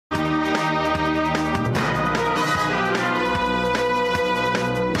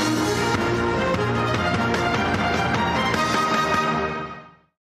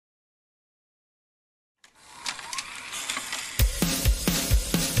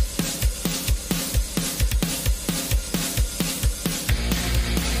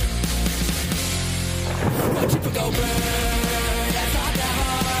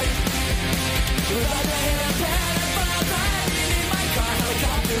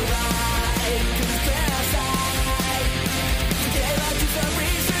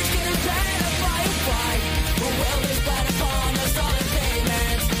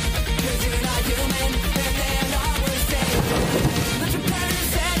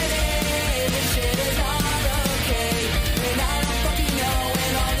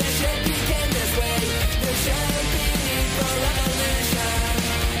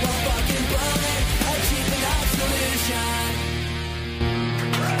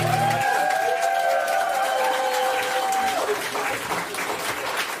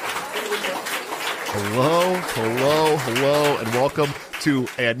Hello, and welcome to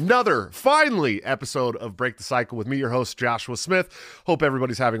another, finally, episode of Break the Cycle with me, your host, Joshua Smith. Hope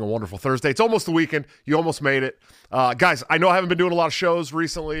everybody's having a wonderful Thursday. It's almost the weekend. You almost made it. Guys, I know I haven't been doing a lot of shows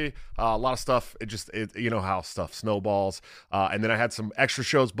recently. A lot of stuff. You know how stuff snowballs. And then I had some extra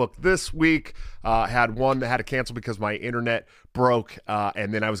shows booked this week. Had one that had to cancel because my internet broke.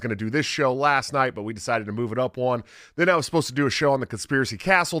 And then I was going to do this show last night, but we decided to move it up one. Then I was supposed to do a show on the Conspiracy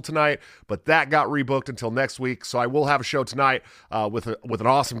Castle tonight, but that got rebooked until next week. So I will have a show tonight with an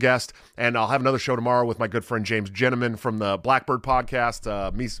awesome guest, and I'll have another show tomorrow with my good friend James Gentleman from the Blackbird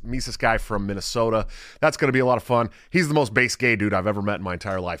podcast, Mises guy from Minnesota. That's going to be a lot of fun. He's the most base gay dude I've ever met in my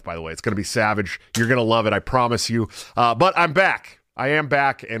entire life, by the way. It's going to be savage. You're going to love it, I promise you. But I'm back. I am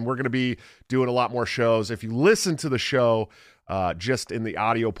back, and we're going to be doing a lot more shows. If you listen to the show just in the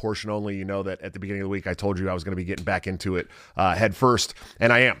audio portion only, you know that at the beginning of the week I told you I was going to be getting back into it head first,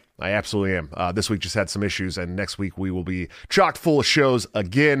 and I am. I absolutely am. This week just had some issues, and next week we will be chock full of shows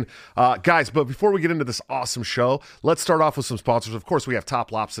again. Guys, but before we get into this awesome show, let's start off with some sponsors. Of course, we have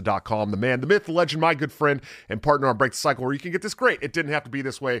TopLobster.com, the man, the myth, the legend, my good friend, and partner on Break the Cycle, where you can get this great, it didn't have to be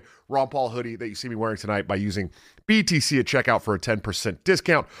this way, Ron Paul hoodie that you see me wearing tonight by using BTC at checkout for a 10%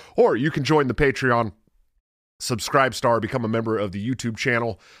 discount, or you can join the Patreon subscribe star, become a member of the YouTube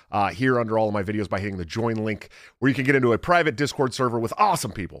channel here under all of my videos by hitting the join link, where you can get into a private Discord server with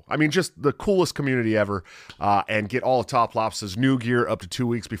awesome people. I mean, just the coolest community ever, and get all of Top Lobster's new gear up to 2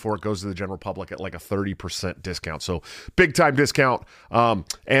 weeks before it goes to the general public at like a 30% discount. So big time discount.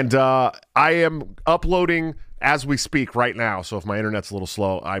 And I am uploading as we speak right now. So if my internet's a little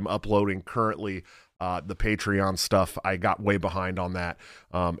slow, I'm uploading currently the Patreon stuff. I got way behind on that.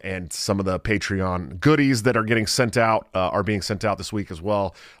 And some of the Patreon goodies that are getting sent out are being sent out this week as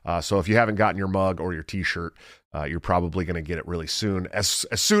well. So if you haven't gotten your mug or your t-shirt, you're probably going to get it really soon. As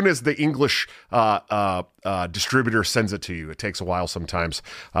soon as the English distributor sends it to you. It takes a while sometimes.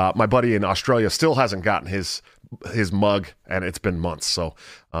 My buddy in Australia still hasn't gotten his mug, and it's been months. So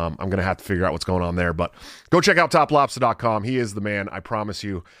I'm going to have to figure out what's going on there. But go check out TopLobster.com. He is the man, I promise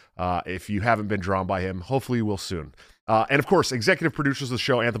you. If you haven't been drawn by him, hopefully you will soon. And of course, executive producers of the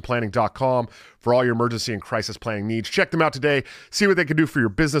show, AnthemPlanning.com, for all your emergency and crisis planning needs. Check them out today. See what they can do for your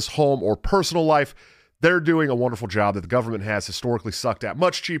business, home, or personal life. They're doing a wonderful job that the government has historically sucked at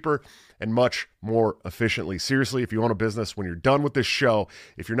much cheaper and much more efficiently. Seriously, if you own a business, when you're done with this show,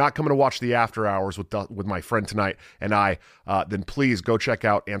 if you're not coming to watch the after hours with my friend tonight and I, then please go check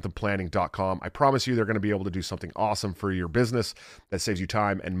out AnthemPlanning.com. I promise you they're going to be able to do something awesome for your business that saves you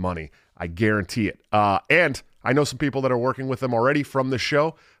time and money. I guarantee it. And I know some people that are working with them already from the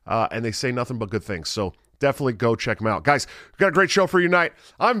show, and they say nothing but good things. So definitely go check them out. Guys, we've got a great show for you tonight.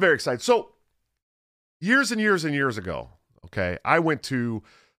 I'm very excited. So years and years and years ago, okay, I went to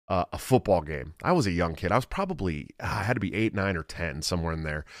a football game. I was a young kid. I was probably, I had to be 8, 9, or 10, somewhere in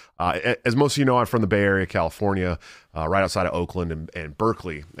there. As most of you know, I'm from the Bay Area, California, right outside of Oakland and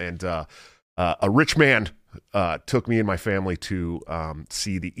Berkeley. And a rich man took me and my family to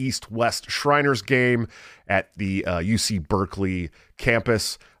see the East-West Shriners game at the UC Berkeley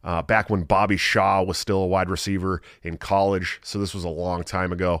campus back when Bobby Shaw was still a wide receiver in college. So this was a long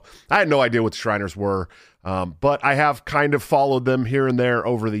time ago. I had no idea what the Shriners were, but I have kind of followed them here and there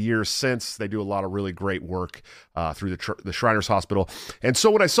over the years since. They do a lot of really great work through the Shriners Hospital. And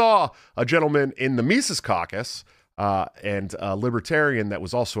so when I saw a gentleman in the Mises Caucus, and a libertarian that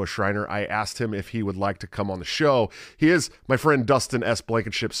was also a Shriner, I asked him if he would like to come on the show. He is my friend Dustin S.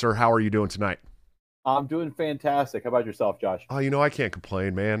 Blankenship. Sir, how are you doing tonight? I'm doing fantastic. How about yourself, Josh? Oh, I can't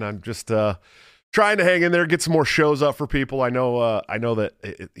complain, man. I'm just trying to hang in there, get some more shows up for people. I know that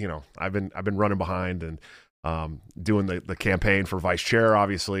I've been running behind and doing the campaign for vice chair,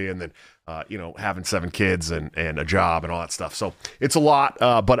 obviously, and then having 7 kids and a job and all that stuff. So it's a lot,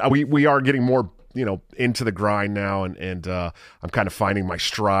 but we are getting more into the grind now, and I'm kind of finding my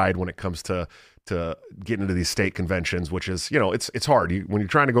stride when it comes to getting into these state conventions, which is, it's hard. When you're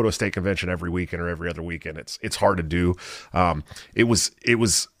trying to go to a state convention every weekend or every other weekend, it's hard to do. It was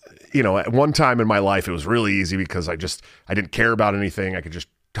at one time in my life, it was really easy because I didn't care about anything. I could just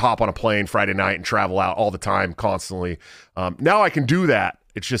hop on a plane Friday night and travel out all the time, constantly. Now I can do that.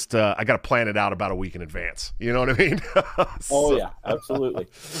 It's just I got to plan it out about a week in advance. You know what I mean? Oh yeah, absolutely.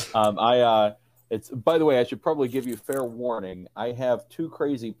 By the way, I should probably give you fair warning. I have 2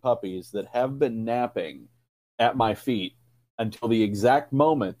 crazy puppies that have been napping at my feet until the exact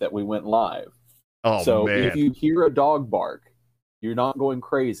moment that we went live. Oh, so man. If you hear a dog bark, you're not going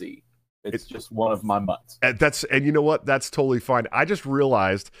crazy. It's just one of my mutts. And you know what? That's totally fine. I just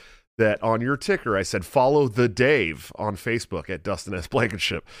realized that on your ticker I said follow the Dave on Facebook at Dustin S.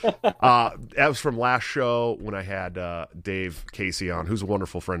 Blankenship. That was from last show when I had Dave Casey on, who's a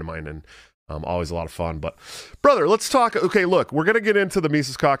wonderful friend of mine and always a lot of fun. But brother, let's talk. Okay, look, we're gonna get into the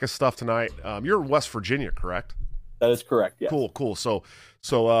Mises Caucus stuff tonight. You're in West Virginia, correct? That is correct. Yeah. Cool. So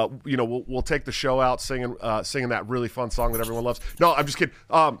we'll take the show out singing that really fun song that everyone loves. No, I'm just kidding.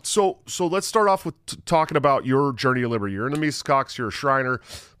 So let's start off with talking about your journey to liberty. You're in the Mises Caucus, you're a Shriner,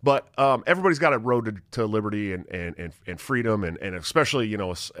 but everybody's got a road to liberty and freedom, and especially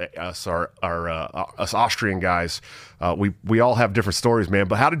us Austrian guys. We all have different stories, man.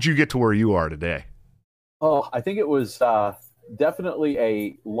 But how did you get to where you are today? Oh, I think it was definitely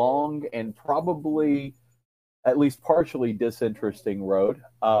a long and probably at least partially disinteresting road.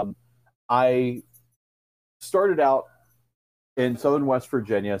 I started out in southern West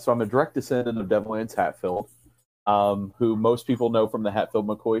Virginia, so I'm a direct descendant of Devil Anse Hatfield, who most people know from the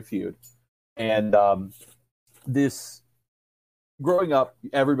Hatfield-McCoy feud. And this, growing up,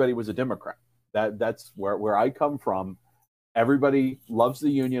 everybody was a Democrat. That's where I come from. Everybody loves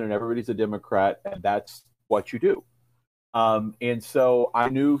the Union, and everybody's a Democrat, and that's what you do. And so I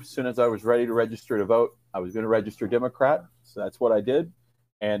knew as soon as I was ready to register to vote, I was going to register Democrat. So that's what I did.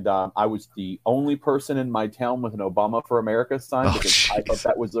 And I was the only person in my town with an Obama for America sign because I thought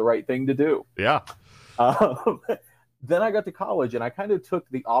that was the right thing to do. Yeah. Then I got to college, and I kind of took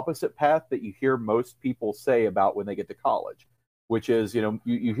the opposite path that you hear most people say about when they get to college, which is,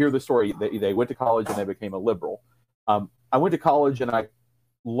 you hear the story that they went to college and they became a liberal. I went to college and I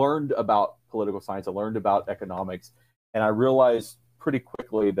learned about political science. I learned about economics. And I realized pretty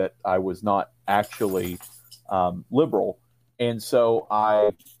quickly that I was not actually liberal. And so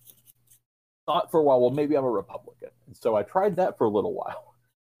I thought for a while, well, maybe I'm a Republican. And so I tried that for a little while.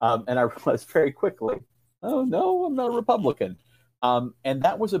 And I realized very quickly, oh, no, I'm not a Republican. And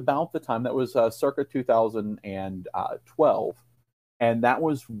that was about the time, that was circa 2012. And that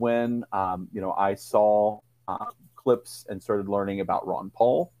was when, I saw clips and started learning about Ron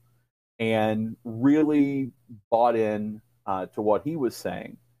Paul and really bought in to what he was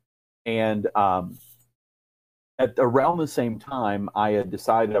saying. And at around the same time, I had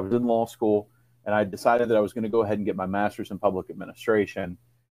decided, I was in law school, and I decided that I was going to go ahead and get my master's in public administration.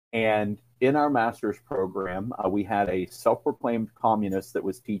 And in our master's program, we had a self-proclaimed communist that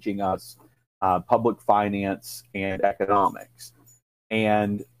was teaching us public finance and economics.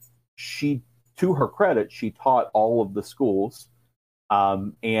 And she, to her credit, she taught all of the schools.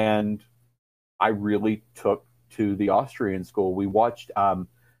 And I really took to the Austrian school. We watched, I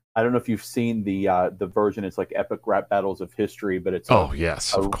don't know if you've seen the version, it's like Epic Rap Battles of History, but it's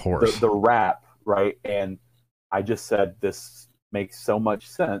yes, of course. The rap, right? And I just said, this makes so much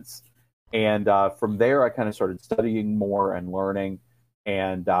sense. And from there, I kind of started studying more and learning.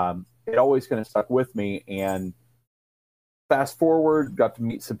 And it always kind of stuck with me. And fast forward, got to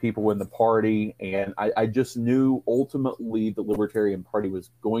meet some people in the party, and I just knew ultimately the Libertarian Party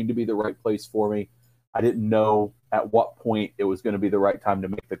was going to be the right place for me. I didn't know at what point it was going to be the right time to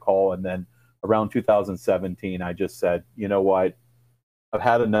make the call. And then around 2017, I just said, you know what? I've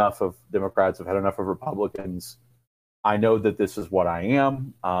had enough of Democrats. I've had enough of Republicans. I know that this is what I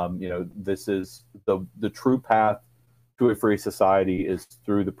am. This is the true path to a free society is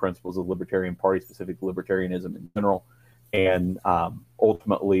through the principles of the Libertarian Party, specifically libertarianism in general. And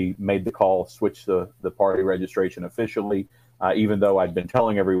ultimately made the call, switched the party registration officially, even though I'd been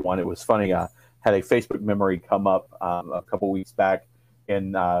telling everyone. It was funny. I had a Facebook memory come up a couple weeks back,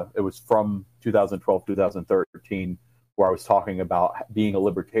 and it was from 2012, 2013, where I was talking about being a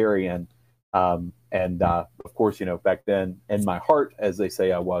libertarian. And of course, back then in my heart, as they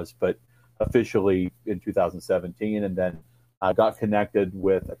say, I was, but officially in 2017. And then I got connected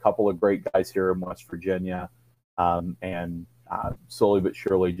with a couple of great guys here in West Virginia. And slowly but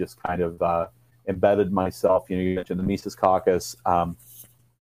surely just kind of embedded myself. You mentioned the Mises Caucus.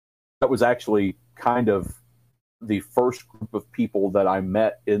 That was actually kind of the first group of people that I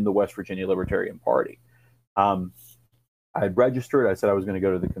met in the West Virginia Libertarian Party. I had registered. I said I was going to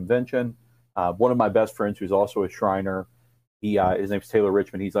go to the convention. One of my best friends, who's also a Shriner, his name's Taylor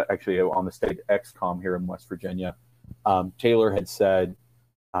Richmond. He's actually on the state XCOM here in West Virginia. Taylor had said,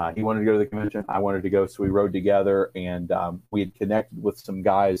 he wanted to go to the convention. I wanted to go, so we rode together, and we had connected with some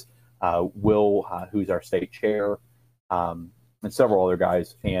guys, Will, who's our state chair, and several other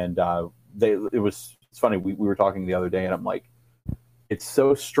guys. And it's funny. We were talking the other day, and I'm like, it's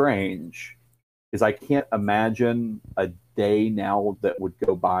so strange, because I can't imagine a day now that would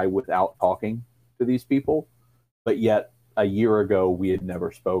go by without talking to these people. But yet, a year ago, we had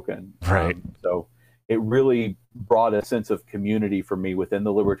never spoken. Right. So it really brought a sense of community for me within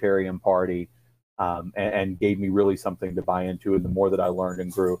the Libertarian Party, and gave me really something to buy into. And the more that I learned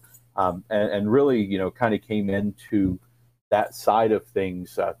and grew, and really, kind of came into that side of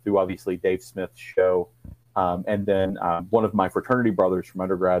things through obviously Dave Smith's show. And then one of my fraternity brothers from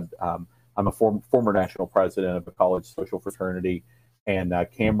undergrad, I'm a former national president of a college social fraternity, and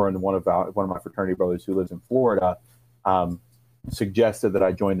Cameron, one of my fraternity brothers who lives in Florida, suggested that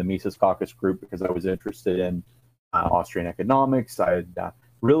I join the Mises Caucus group because I was interested in Austrian economics. I had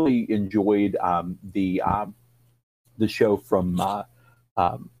really enjoyed the show from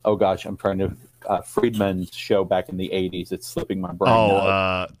I'm trying to Friedman's show back in the 80s. It's slipping my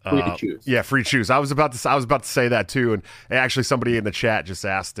brain. Free to Choose. Yeah, Free to Choose. I was about to say that too. And actually, somebody in the chat just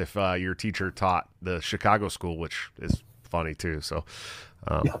asked if your teacher taught the Chicago school, which is funny too. So,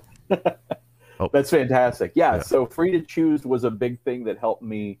 that's fantastic. Yeah. So Free to Choose was a big thing that helped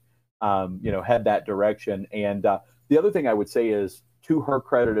me, head that direction. And the other thing I would say is, to her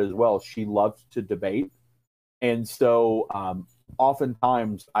credit as well, she loved to debate, and so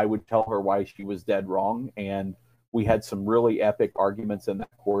oftentimes I would tell her why she was dead wrong, and we had some really epic arguments in that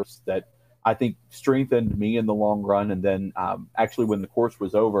course that I think strengthened me in the long run. And then actually, when the course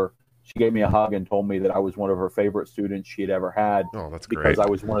was over, she gave me a hug and told me that I was one of her favorite students she had ever had. Oh, that's because great. I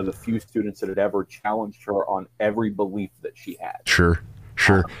was one of the few students that had ever challenged her on every belief that she had. Sure.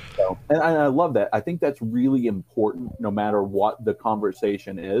 And I love that. I think that's really important, no matter what the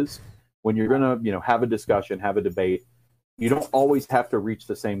conversation is. When you're going to, have a discussion, have a debate, you don't always have to reach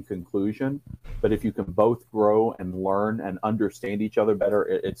the same conclusion, but if you can both grow and learn and understand each other better,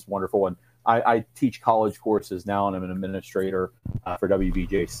 it's wonderful. And I teach college courses now, and I'm an administrator for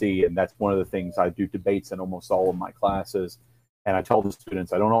WBJC, and that's one of the things. I do debates in almost all of my classes, and I tell the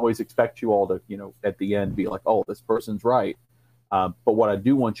students, I don't always expect you all to, at the end be like, oh, this person's right. But what I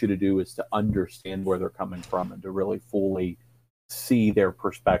do want you to do is to understand where they're coming from and to really fully see their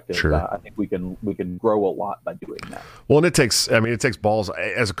perspective. Sure. I think we can grow a lot by doing that. Well, and it takes balls.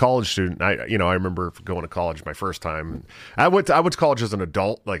 As a college student, I remember going to college my first time. I went to college as an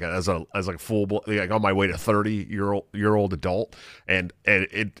adult, like as a full, like on my way to 30-year-old adult, and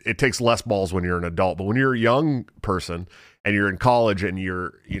it takes less balls when you're an adult. But when you're a young person and you're in college and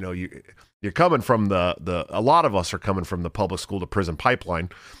you're coming from a lot of us are coming from the public school to prison pipeline.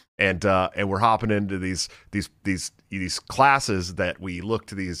 And we're hopping into these classes that we look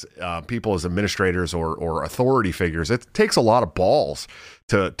to these people as administrators or authority figures. It takes a lot of balls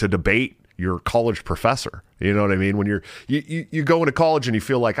to debate your college professor. You know what I mean? When you go into college and you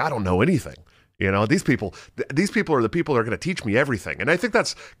feel like, I don't know anything. These people are the people that are going to teach me everything. And I think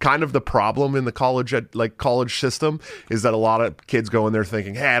that's kind of the problem in the college system, is that a lot of kids go in there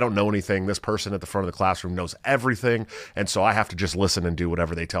thinking, hey, I don't know anything. This person at the front of the classroom knows everything. And so I have to just listen and do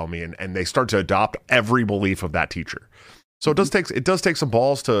whatever they tell me. And they start to adopt every belief of that teacher. So it does take some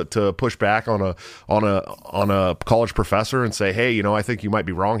balls to push back on a college professor and say, hey, I think you might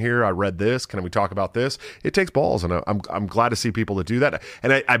be wrong here. I read this. Can we talk about this? It takes balls, and I'm glad to see people that do that.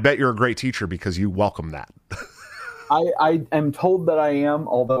 And I bet you're a great teacher because you welcome that. I am told that I am,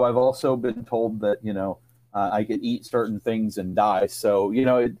 although I've also been told that I could eat certain things and die. So you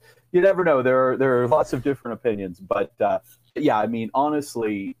never know. There are lots of different opinions, but yeah, I mean,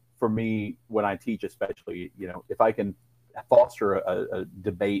 honestly, for me, when I teach, especially, if I can foster a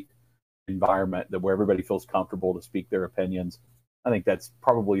debate environment where everybody feels comfortable to speak their opinions, I think that's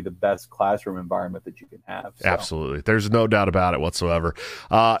probably the best classroom environment that you can have. So. Absolutely. There's no doubt about it whatsoever.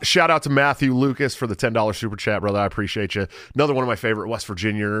 Shout out to Matthew Lucas for the $10 super chat, brother. I appreciate you. Another one of my favorite West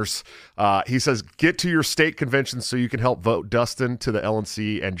Virginians. He says, get to your state convention so you can help vote Dustin to the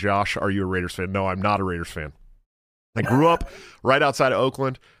LNC. And Josh, are you a Raiders fan? No, I'm not a Raiders fan. I grew up right outside of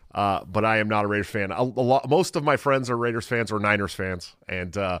Oakland. But I am not a Raiders fan. Most of my friends are Raiders fans or Niners fans,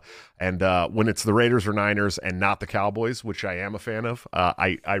 and when it's the Raiders or Niners and not the Cowboys, which I am a fan of,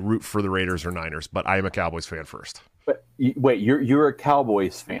 I root for the Raiders or Niners. But I am a Cowboys fan first. But wait, you're a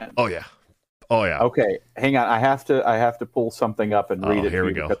Cowboys fan? Oh yeah. Okay, hang on. I have to pull something up and read it. Here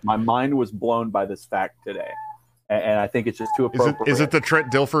we go. Because my mind was blown by this fact today, and I think it's just too appropriate. Is it the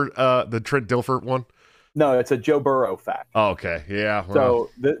Trent Dilfer one? No, it's a Joe Burrow fact. Oh, okay, yeah. Well. So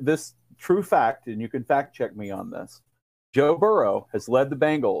this true fact, and you can fact check me on this, Joe Burrow has led the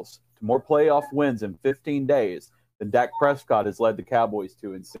Bengals to more playoff wins in 15 days than Dak Prescott has led the Cowboys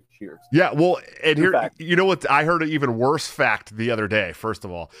to in 6 years. Yeah, well, and true here, fact. You know what? I heard an even worse fact the other day, first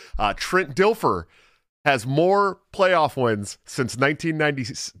of all. Trent Dilfer has more playoff wins since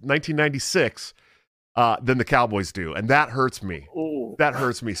 1996 than the Cowboys do, and that hurts me. Ooh. That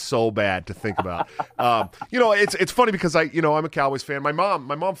hurts me so bad to think about. It's funny because I'm a Cowboys fan. My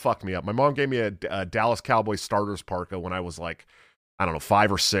mom fucked me up. My mom gave me a Dallas Cowboys starters parka when I was like, I don't know,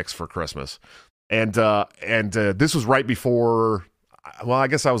 5 or 6 for Christmas, and this was right before. Well, I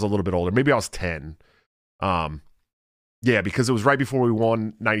guess I was a little bit older. Maybe I was 10. Yeah, because it was right before we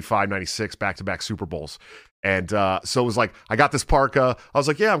won 95, 96 back-to-back Super Bowls. And so it was like, I got this parka. I was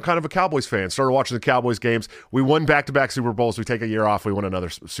like, yeah, I'm kind of a Cowboys fan. Started watching the Cowboys games. We won back-to-back Super Bowls. We take a year off. We won another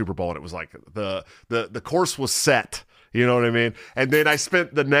Super Bowl. And it was like the course was set. You know what I mean? And then I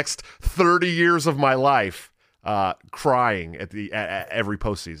spent the next 30 years of my life crying at every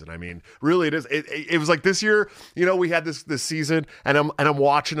postseason. I mean, really, it is. It was like this year. We had this season, and I'm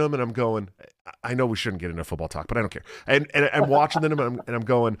watching them, and I'm going. I know we shouldn't get into football talk, but I don't care. And I'm watching them, and I'm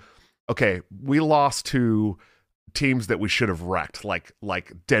going. Okay, we lost to teams that we should have wrecked, like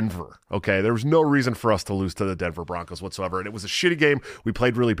Denver. Okay, there was no reason for us to lose to the Denver Broncos whatsoever, and it was a shitty game. We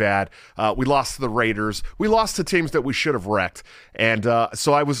played really bad. We lost to the Raiders. We lost to teams that we should have wrecked, and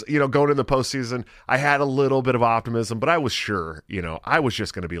so I was, going in the postseason. I had a little bit of optimism, but I was sure, I was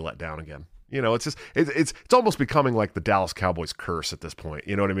just going to be let down again. It's just it's almost becoming like the Dallas Cowboys curse at this point.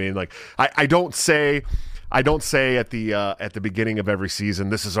 You know what I mean? Like I don't say at the beginning of every season,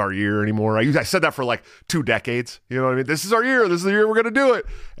 this is our year anymore. I said that for like 2 decades. You know what I mean? This is our year. This is the year we're going to do it.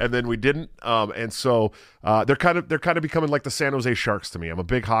 And then we didn't. And so they're kind of becoming like the San Jose Sharks to me. I'm a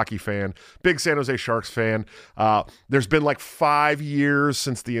big hockey fan, big San Jose Sharks fan. There's been like 5 years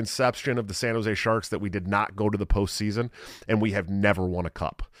since the inception of the San Jose Sharks that we did not go to the postseason, and we have never won a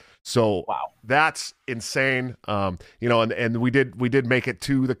cup. So wow. That's insane. And we did make it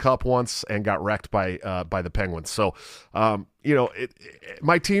to the cup once and got wrecked by the Penguins. So,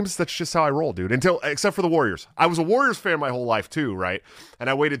 my teams, that's just how I roll, dude. Except for the Warriors. I was a Warriors fan my whole life too, right? And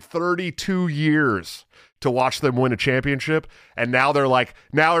I waited 32 years to watch them win a championship. And now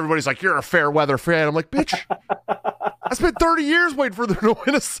everybody's like, you're a fair weather fan. I'm like, bitch, I spent 30 years waiting for them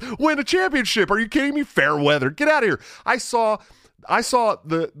to win a championship. Are you kidding me? Fair weather. Get out of here. I saw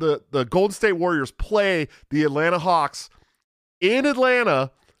the Golden State Warriors play the Atlanta Hawks in Atlanta,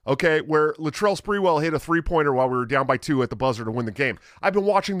 okay, where Latrell Sprewell hit a 3-pointer while we were down by 2 at the buzzer to win the game. I've been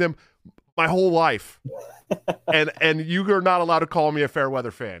watching them my whole life, and you are not allowed to call me a fair weather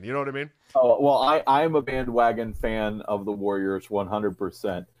fan. You know what I mean? Oh, well, I'm a bandwagon fan of the Warriors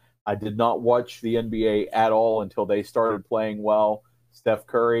 100%. I did not watch the NBA at all until they started playing well. Steph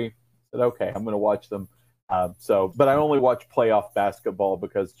Curry said, okay, I'm going to watch them. But I only watch playoff basketball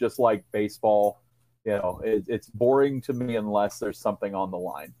because just like baseball, it's boring to me unless there's something on the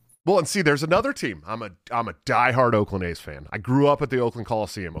line. Well, and see, there's another team. I'm a diehard Oakland A's fan. I grew up at the Oakland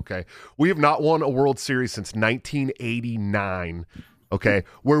Coliseum, okay? We have not won a World Series since 1989, okay,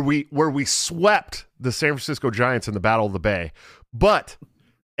 where we swept the San Francisco Giants in the Battle of the Bay. But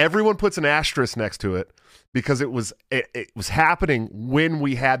everyone puts an asterisk next to it because it was happening when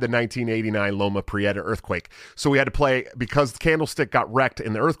we had the 1989 Loma Prieta earthquake. So we had to play, because the Candlestick got wrecked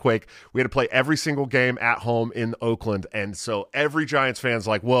in the earthquake, we had to play every single game at home in Oakland. And so every Giants fan's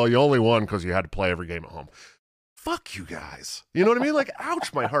like, well, you only won because you had to play every game at home. Fuck you guys. You know what I mean? Like,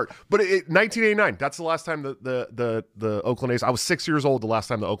 ouch, my heart. But 1989, that's the last time the Oakland A's, I was 6 years old the last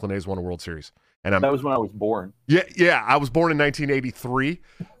time the Oakland A's won a World Series. And that was when I was born. Yeah, I was born in 1983.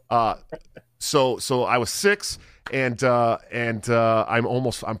 So I was 6, and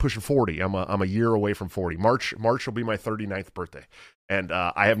I'm pushing 40. I'm a year away from 40. March will be my 39th birthday, and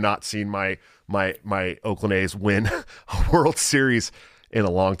I have not seen my Oakland A's win a World Series in a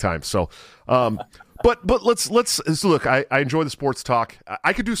long time. So, but let's look. I enjoy the sports talk.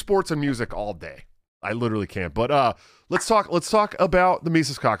 I could do sports and music all day. I literally can't. But let's talk about the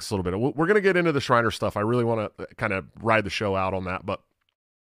Mises Caucus a little bit. We're gonna get into the Shriner stuff. I really want to kind of ride the show out on that, but.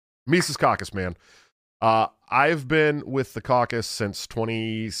 Mises Caucus, man. I've been with the caucus since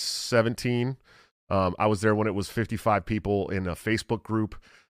 2017. I was there when it was 55 people in a Facebook group.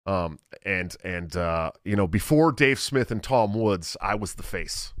 Before Dave Smith and Tom Woods, I was the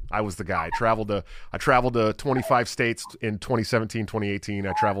face. I was the guy. I traveled to 25 states in 2017, 2018.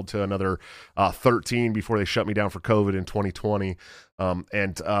 I traveled to another 13 before they shut me down for COVID in 2020.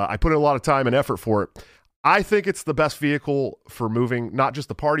 I put in a lot of time and effort for it. I think it's the best vehicle for moving not just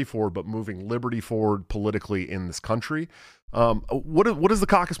the party forward, but moving liberty forward politically in this country. What does the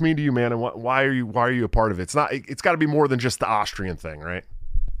caucus mean to you, man? And why are you a part of it? It's got to be more than just the Austrian thing, right?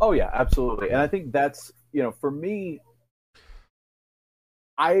 Oh yeah, absolutely. And I think that's, for me,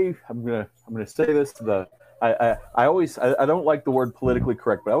 I'm gonna say this I don't like the word politically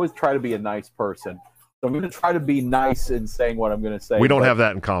correct, but I always try to be a nice person. So I'm going to try to be nice in saying what I'm going to say. We don't have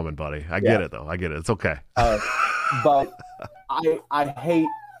that in common, buddy. I get it, though. I get it. It's okay. But I hate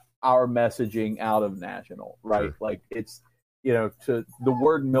our messaging out of national, right? Sure. Like it's, to the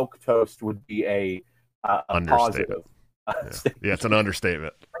word milk toast would be a positive. Yeah, it's an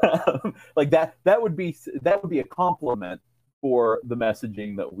understatement. Like that would be a compliment for the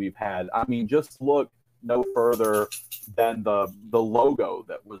messaging that we've had. I mean, just look no further than the logo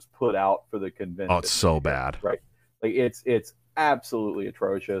that was put out for the convention. Oh, it's so bad, right? Like it's absolutely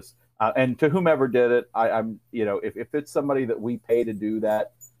atrocious. And to whomever did it, I'm if it's somebody that we pay to do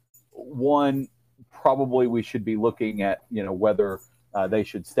that, one, probably we should be looking at whether they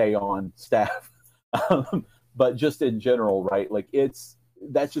should stay on staff. But just in general, right? Like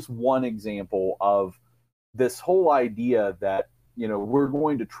that's just one example of this whole idea that we're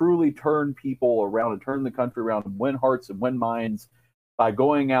going to truly turn people around and turn the country around and win hearts and win minds by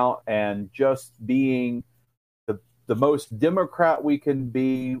going out and just being the most Democrat we can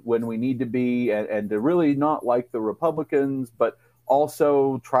be when we need to be, and to really not like the Republicans, but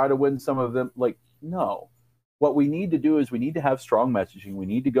also try to win some of them. Like, no. What we need to do is we need to have strong messaging. We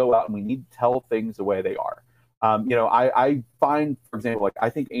need to go out and we need to tell things the way they are. I find, for example, like I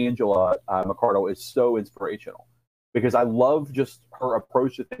think Angela McArdle is so inspirational because I love just her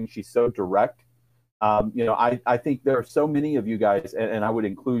approach to things. She's so direct. I think there are so many of you guys, and I would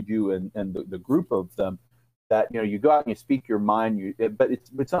include you in the group of them, that you go out and you speak your mind. But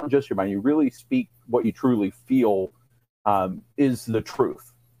it's not just your mind. You really speak what you truly feel is the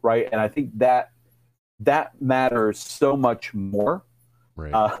truth, right? And I think that matters so much more.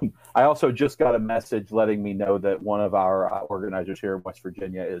 Right. I also just got a message letting me know that one of our organizers here in West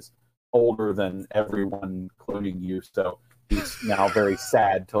Virginia is older than everyone, including you. So he's now very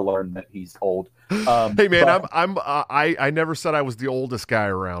sad to learn that he's old. Hey man, I never said I was the oldest guy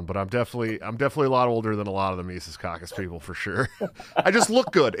around, but I'm definitely a lot older than a lot of the Mises Caucus people for sure. I just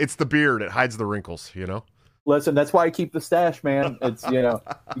look good. It's the beard; it hides the wrinkles. Listen, that's why I keep the stash, man. It's you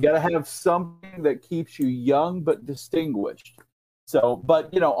got to have something that keeps you young but distinguished. So,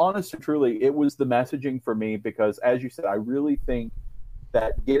 but honestly, truly, it was the messaging for me because, as you said, I really think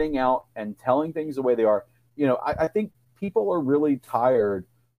that getting out and telling things the way they are, I think people are really tired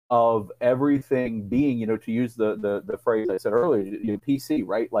of everything being, to use the phrase I said earlier, PC,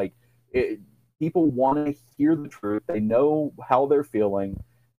 right? Like people want to hear the truth. They know how they're feeling.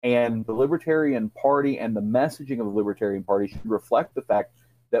 And the Libertarian Party and the messaging of the Libertarian Party should reflect the fact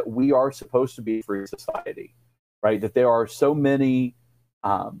that we are supposed to be a free society. Right, that there are so many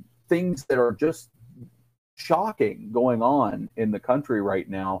things that are just shocking going on in the country right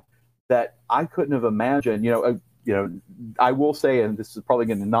now that I couldn't have imagined. I will say, and this is probably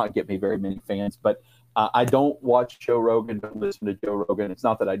going to not get me very many fans, but I don't watch Joe Rogan, don't listen to Joe Rogan. It's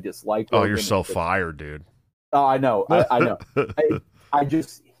not that I dislike. Oh, Rogan, you're so fired, dude. Oh, I know. I know. I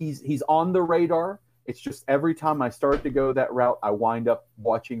just he's on the radar. It's just every time I start to go that route, I wind up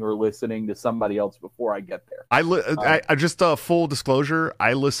watching or listening to somebody else before I get there. I just full disclosure,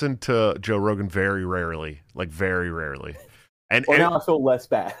 I listen to Joe Rogan very rarely, like very rarely. And now I feel less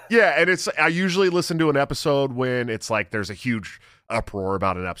bad. Yeah, and I usually listen to an episode when it's like there's a huge uproar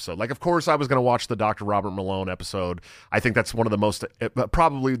about an episode. Like, of course, I was going to watch the Dr. Robert Malone episode. I think that's one of the most,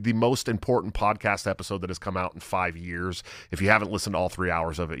 probably the most important podcast episode that has come out in 5 years. If you haven't listened to all 3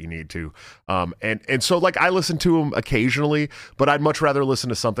 hours of it, you need to. And so, like, I listen to them occasionally, but I'd much rather listen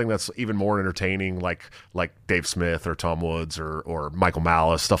to something that's even more entertaining, like Dave Smith or Tom Woods or Michael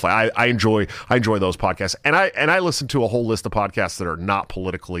Malice, stuff like. I enjoy those podcasts, and I listen to a whole list of podcasts that are not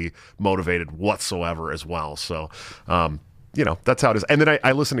politically motivated whatsoever as well. So. That's how it is. And then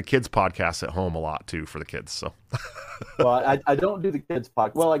I listen to kids' podcasts at home a lot, too, for the kids. So, well, I don't do the kids'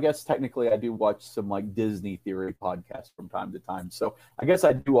 podcast. Well, I guess technically I do watch some like Disney theory podcasts from time to time. So I guess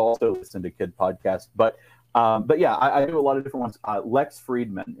I do also listen to kid podcasts. But yeah, I do a lot of different ones. Lex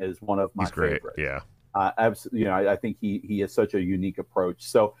Friedman is one of my favorites. He's great, yeah. Absolutely. I think he has such a unique approach.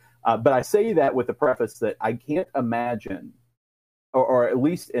 So, but I say that with the preface that I can't imagine, or at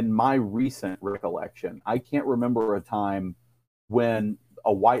least in my recent recollection, I can't remember a time when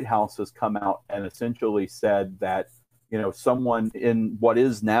a White House has come out and essentially said that, someone in what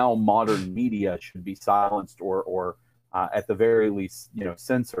is now modern media should be silenced or at the very least,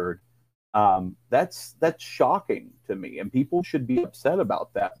 censored. That's shocking to me, and people should be upset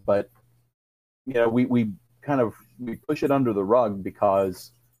about that. But, we push it under the rug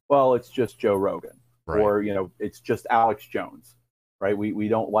because, well, it's just Joe Rogan, right? Or, it's just Alex Jones, right? We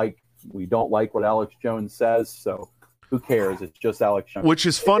don't like what Alex Jones says, so who cares? It's just Alex Jones. Which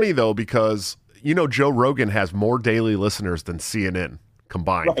is funny, though, because, Joe Rogan has more daily listeners than CNN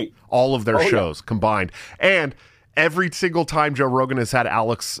combined. Right. All of their shows combined. And every single time Joe Rogan has had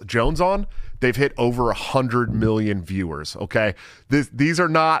Alex Jones on, they've hit over 100 million viewers. Okay, these are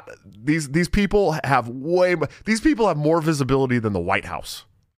not these people have these people have more visibility than the White House.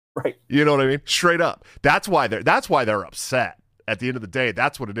 Right. You know what I mean? Straight up. That's why they're upset. At the end of the day,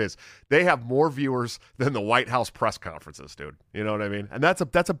 that's what it is. They have more viewers than the White House press conferences, dude. You know what I mean? And that's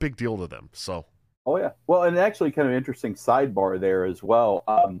a big deal to them. So. Oh yeah. Well, and actually, kind of interesting sidebar there as well.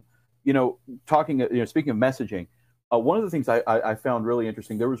 Speaking of messaging. One of the things I found really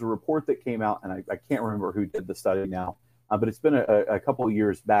interesting, there was a report that came out, and I can't remember who did the study now, but it's been a couple of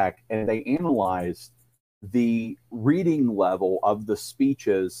years back, and they analyzed the reading level of the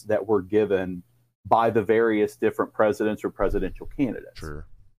speeches that were given by the various different presidents or presidential candidates. Sure.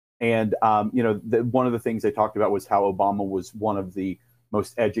 And, one of the things they talked about was how Obama was one of the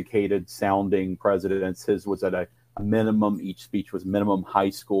most educated sounding presidents. His was at a minimum, each speech was minimum high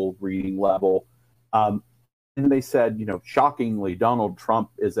school reading level. And they said, shockingly, Donald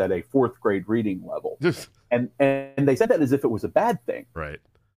Trump is at a fourth grade reading level. and they said that as if it was a bad thing. Right.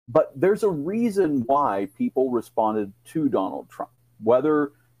 But there's a reason why people responded to Donald Trump.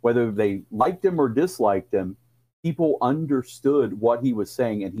 Whether they liked him or disliked him, people understood what he was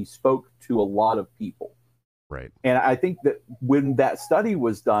saying, and he spoke to a lot of people. Right. And I think that when that study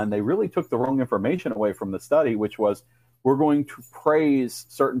was done, they really took the wrong information away from the study, which was, we're going to praise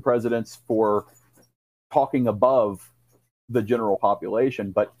certain presidents for talking above the general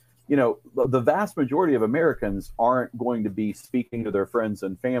population. But, the vast majority of Americans aren't going to be speaking to their friends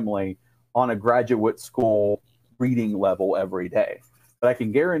and family on a graduate school reading level every day. But I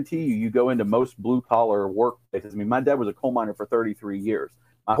can guarantee you go into most blue collar workplaces. I mean, my dad was a coal miner for 33 years.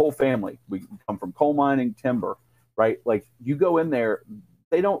 My whole family, we come from coal mining, timber, right? Like, you go in there,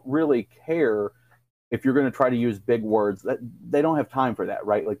 they don't really care if you're going to try to use big words. That they don't have time for that,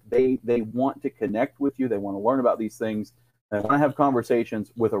 right? Like, they want to connect with you. They want to learn about these things. They want to have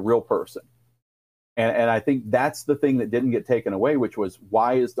conversations with a real person. And I think that's the thing that didn't get taken away, which was,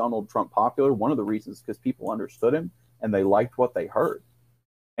 why is Donald Trump popular? One of the reasons is because people understood him and they liked what they heard.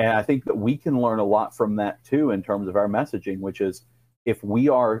 And I think that we can learn a lot from that too, in terms of our messaging, which is, if we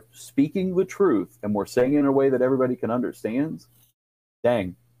are speaking the truth and we're saying it in a way that everybody can understand,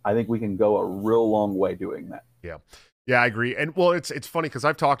 dang, I think we can go a real long way doing that. Yeah. Yeah, I agree. And well, it's funny because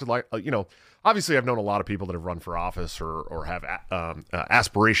I've talked to obviously I've known a lot of people that have run for office or have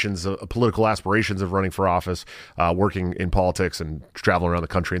aspirations, political aspirations of running for office, working in politics and traveling around the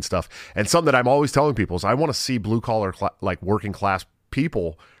country and stuff. And something that I'm always telling people is I want to see blue collar, working class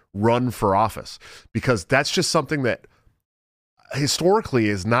people run for office, because that's just something that historically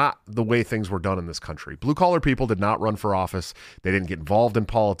is not the way things were done in this country. Blue collar people did not run for office. They didn't get involved in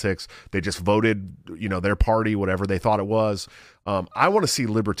politics. They just voted, their party, whatever they thought it was. I want to see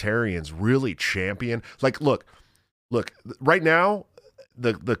libertarians really champion. Look, right now,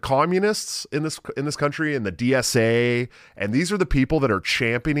 the communists in this country and the DSA, and these are the people that are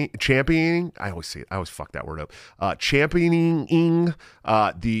championing. I always fuck that word up. Championing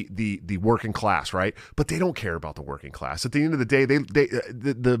the working class, right? But they don't care about the working class. At the end of the day,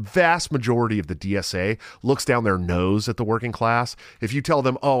 the vast majority of the DSA looks down their nose at the working class. If you tell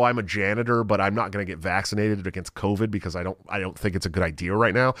them, "Oh, I'm a janitor, but I'm not going to get vaccinated against COVID because I don't think it's a good idea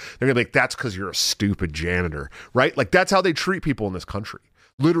right now," they're going to be like, "That's because you're a stupid janitor," right? Like, that's how they treat people in this country.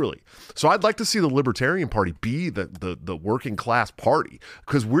 Literally. So I'd like to see the Libertarian Party be the working class party,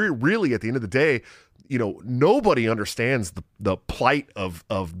 because we're really, at the end of the day, nobody understands the plight of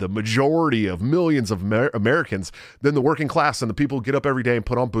the majority of millions of Americans than the working class and the people who get up every day and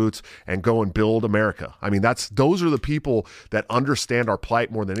put on boots and go and build America. I mean, those are the people that understand our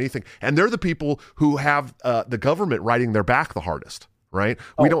plight more than anything. And they're the people who have the government riding their back the hardest. Right?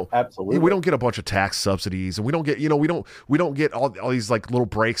 We don't get a bunch of tax subsidies, and we don't get, we don't get all these little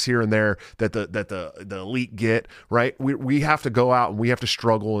breaks here and there that the elite get, right? We have to go out and we have to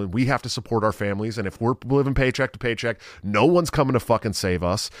struggle and we have to support our families. And if we're living paycheck to paycheck, no one's coming to fucking save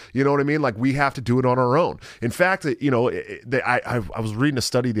us. You know what I mean? Like, we have to do it on our own. In fact, I was reading a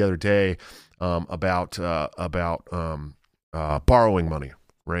study the other day about borrowing money.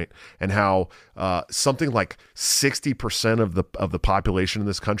 Right. And how something like 60% of the population in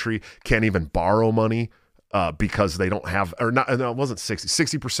this country can't even borrow money because they don't have, or not, no, it wasn't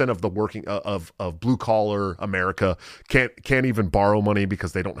 60% of the working of blue collar America can't even borrow money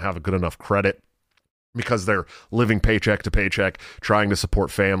because they don't have a good enough credit, because they're living paycheck to paycheck, trying to support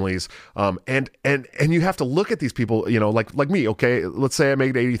families. And you have to look at these people, like me. Okay, let's say I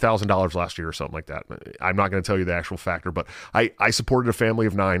made $80,000 last year or something like that. I'm not going to tell you the actual factor, but I supported a family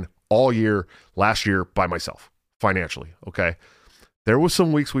of 9 all year last year by myself financially. Okay. there was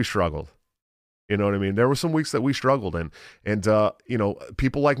some weeks we struggled. You know what I mean? There were some weeks that we struggled, and you know,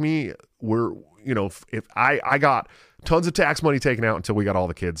 people like me were, you know, if I got tons of tax money taken out until we got all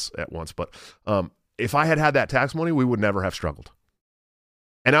the kids at once, but if I had that tax money, we would never have struggled.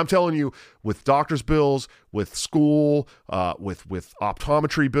 And I'm telling you, with doctor's bills, with school, with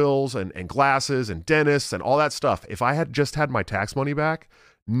optometry bills and glasses and dentists and all that stuff, if I had just had my tax money back,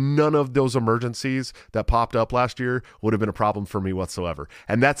 none of those emergencies that popped up last year would have been a problem for me whatsoever.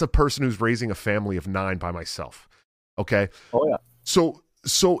 And that's a person who's raising a family of 9 by myself. Okay. Oh yeah. So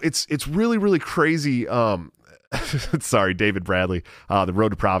it's really, really crazy. Sorry, David Bradley, the Road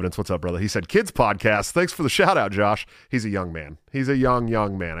to Providence. What's up, brother? He said, kids podcast. Thanks for the shout out, Josh. He's a young man. He's a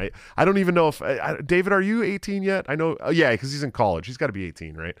young man. I don't even know if David, are you 18 yet? I know. Yeah, because he's in college. He's got to be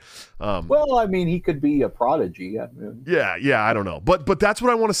 18, right? Well, I mean, he could be a prodigy. Yeah. I don't know. But that's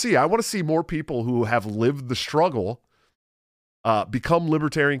what I want to see. I want to see more people who have lived the struggle become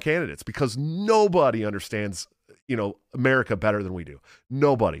libertarian candidates, because nobody understands, you know, America better than we do.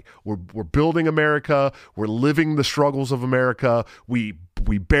 Nobody. We're building America. We're living the struggles of America. We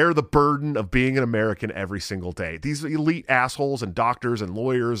bear the burden of being an American every single day. These elite assholes and doctors and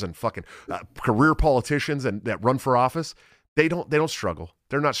lawyers and fucking career politicians and that run for office, they don't struggle.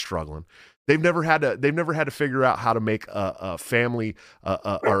 They're not struggling. They've never had to figure out how to make a family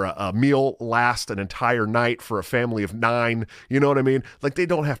or a meal last an entire night for a family of 9. You know what I mean? Like, they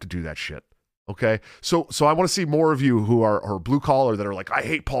don't have to do that shit. Okay, so I want to see more of you who are blue collar that are like, I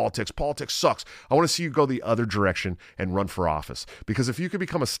hate politics. Politics sucks. I want to see you go the other direction and run for office, because if you could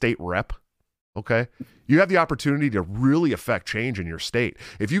become a state rep, okay, you have the opportunity to really affect change in your state.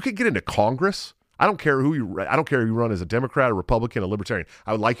 If you could get into Congress, I don't care if you run as a Democrat, a Republican, a Libertarian.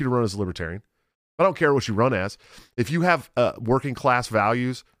 I would like you to run as a Libertarian. I don't care what you run as. If you have working class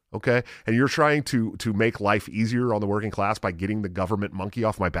values, okay, and you're trying to make life easier on the working class by getting the government monkey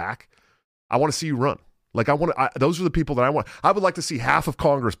off my back, I want to see you run. Like, those are the people that I want. I would like to see half of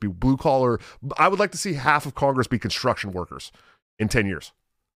Congress be blue collar. I would like to see half of Congress be construction workers in 10 years.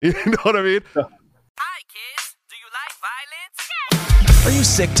 You know what I mean? Hi, kids. Do you like violence? Are you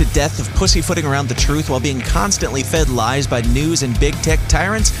sick to death of pussyfooting around the truth while being constantly fed lies by news and big tech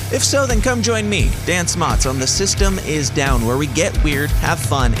tyrants? If so, then come join me, Dan Smots, on The System is Down, where we get weird, have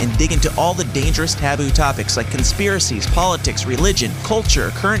fun, and dig into all the dangerous taboo topics like conspiracies, politics, religion, culture,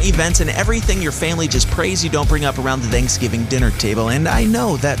 current events, and everything your family just prays you don't bring up around the Thanksgiving dinner table. And I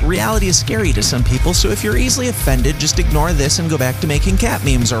know that reality is scary to some people, so if you're easily offended, just ignore this and go back to making cat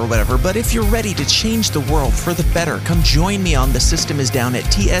memes or whatever. But if you're ready to change the world for the better, come join me on The System is Down at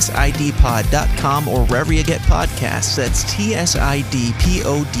tsidpod.com or wherever you get podcasts. That's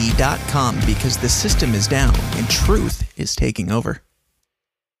tsidpod.com, because the system is down and truth is taking over.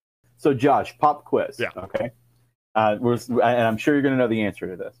 So, Josh, pop quiz. Yeah. Okay. And I'm sure you're going to know the answer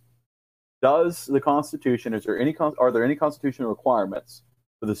to this. Does the Constitution, are there any constitutional requirements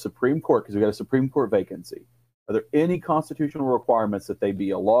for the Supreme Court, because we got a Supreme Court vacancy? Are there any constitutional requirements that they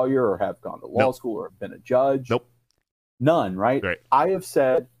be a lawyer or have gone to law school or have been a judge? Nope. None, right? I have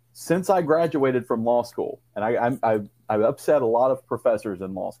said since I graduated from law school, and I've upset a lot of professors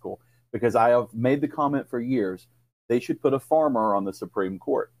in law school, because I have made the comment for years, they should put a farmer on the Supreme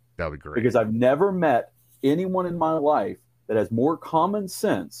Court. That would be great. Because I've never met anyone in my life that has more common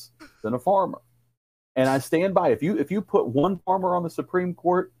sense than a farmer. And I stand by, if you put one farmer on the Supreme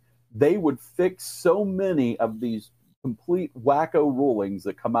Court, they would fix so many of these complete wacko rulings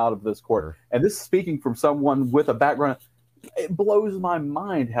that come out of this court. Sure. And this is speaking from someone with a background. It blows my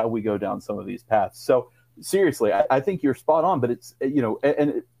mind how we go down some of these paths. So seriously, I think you're spot on, but it's,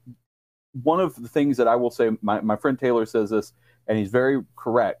 one of the things that I will say, my friend Taylor says this, and he's very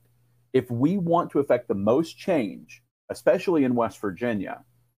correct. If we want to affect the most change, especially in West Virginia,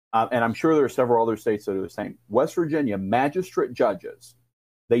 and I'm sure there are several other states that are the same, West Virginia magistrate judges,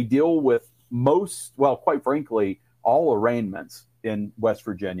 they deal with quite frankly, all arraignments in West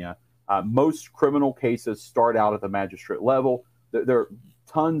Virginia. Most criminal cases start out at the magistrate level. There are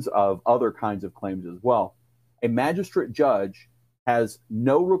tons of other kinds of claims as well. A magistrate judge has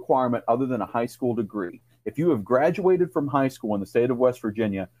no requirement other than a high school degree. If you have graduated from high school in the state of West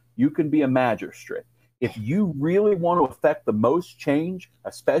Virginia, you can be a magistrate. If you really want to affect the most change,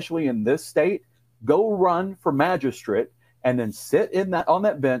 especially in this state, go run for magistrate and then sit on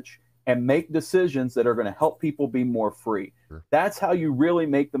that bench and make decisions that are going to help people be more free. Sure. That's how you really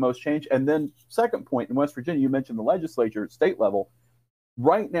make the most change. And then second point, in West Virginia, you mentioned the legislature at state level.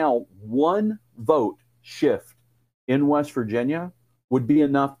 Right now, one vote shift in West Virginia would be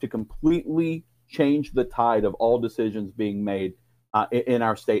enough to completely change the tide of all decisions being made in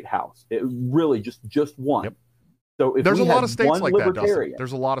our state house. It really just one. Yep. So if there's a we lot had of states one like that, Dustin. libertarian,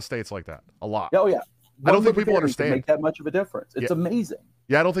 There's a lot of states like that. A lot. oh yeah, I don't one think people libertarian understand. can make that much of a difference. It's amazing.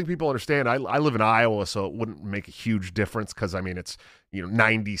 Yeah, I don't think people understand. I live in Iowa, so it wouldn't make a huge difference because, I mean, it's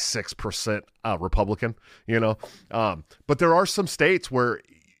 96% Republican, But there are some states where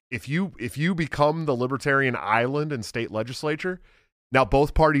if you become the libertarian island in state legislature, now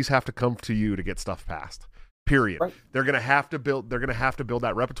both parties have to come to you to get stuff passed. Period. Right. They're gonna have to build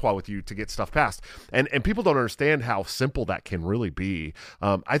that repertoire with you to get stuff passed. And people don't understand how simple that can really be.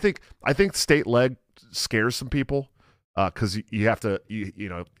 I think state leg scares some people. Because you have to,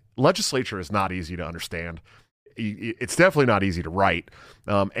 legislature is not easy to understand. It's definitely not easy to write.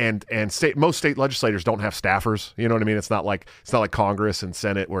 And most state legislators don't have staffers. You know what I mean? It's not like Congress and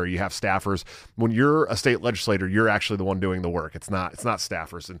Senate where you have staffers. When you're a state legislator, you're actually the one doing the work. It's not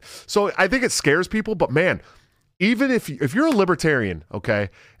staffers. And so I think it scares people. But man, even if you're a libertarian, okay,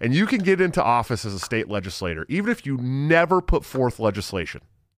 and you can get into office as a state legislator, even if you never put forth legislation,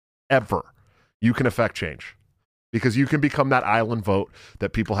 ever, you can affect change. Because you can become that island vote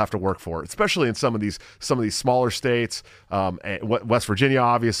that people have to work for, especially in some of these smaller states. West Virginia,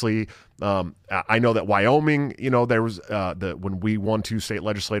 obviously. I know that Wyoming, there was when we won 2 state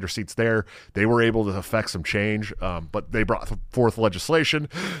legislator seats there, they were able to affect some change, but they brought forth legislation.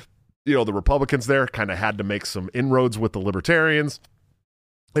 The Republicans there kind of had to make some inroads with the libertarians.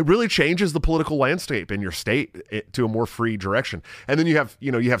 It really changes the political landscape in your state to a more free direction. And then you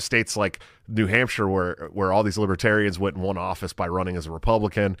have states like New Hampshire where all these libertarians went and won office by running as a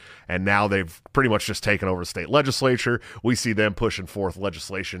Republican, and now they've pretty much just taken over the state legislature. We see them pushing forth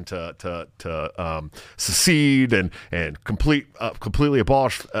legislation to secede and completely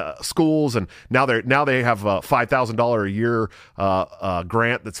abolish schools, and now they have a $5,000 a year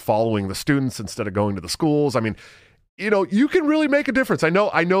grant that's following the students instead of going to the schools. I mean, you can really make a difference. I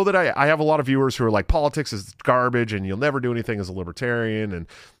know that I have a lot of viewers who are like, politics is garbage and you'll never do anything as a libertarian.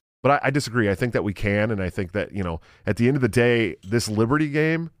 But I disagree. I think that we can. And I think that, at the end of the day, this liberty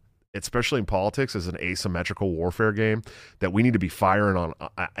game, especially in politics, is an asymmetrical warfare game that we need to be firing on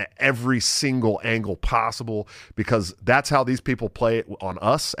every single angle possible, because that's how these people play it on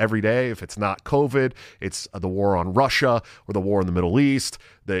us every day. If it's not COVID, it's the war on Russia or the war in the Middle East.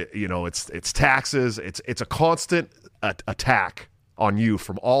 It's taxes. It's a constant attack on you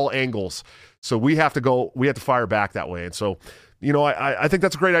from all angles. So we have to fire back that way. And so, I think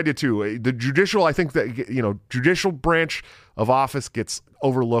that's a great idea too. The judicial, I think that, judicial branch of office gets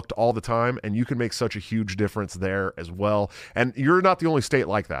overlooked all the time, and you can make such a huge difference there as well. And you're not the only state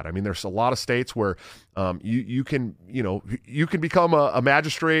like that. I mean, there's a lot of states where you can become a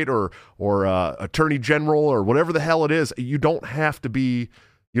magistrate or attorney general or whatever the hell it is. You don't have to be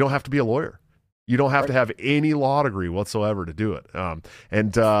a lawyer. You don't have to have any law degree whatsoever to do it.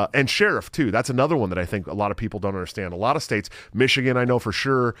 And sheriff too. That's another one that I think a lot of people don't understand. A lot of states, Michigan, I know for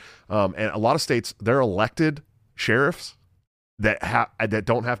sure, and a lot of states, they're elected sheriffs that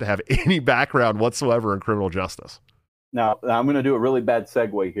don't have to have any background whatsoever in criminal justice. Now, I'm going to do a really bad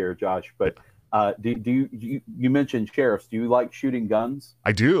segue here, Josh, but you mentioned sheriffs. Do you like shooting guns?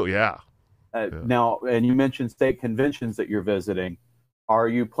 I do, yeah. Now, and you mentioned state conventions that you're visiting. Are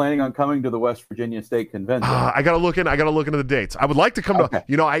you planning on coming to the West Virginia State Convention? I got to look into the dates. I would like to come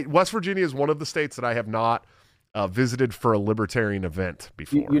to. West Virginia is one of the states that I have not visited for a libertarian event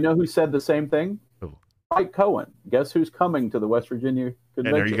before. You know who said the same thing? Who? Spike Cohen. Guess who's coming to the West Virginia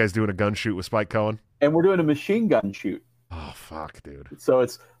Convention? And are you guys doing a gun shoot with Spike Cohen? And we're doing a machine gun shoot. Oh fuck, dude! So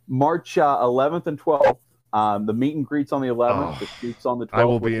it's March 11th and 12th. The meet and greet's on the 11th. The shoot's on the 12th. I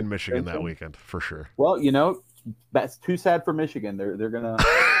will be in Michigan that weekend for sure. Well, that's too sad for Michigan. They're gonna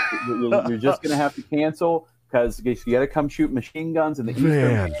you're just gonna have to cancel because you got to come shoot machine guns in the Eastern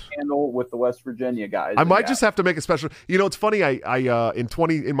Panhandle with the West Virginia guys. I might just have to make a special. It's funny. I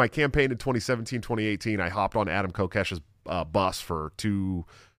in my campaign in 2017, 2018, I hopped on Adam Kokesh's bus for two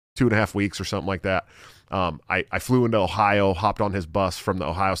and a half weeks or something like that. I flew into Ohio, hopped on his bus from the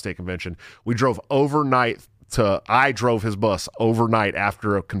Ohio State Convention. We drove overnight. I drove his bus overnight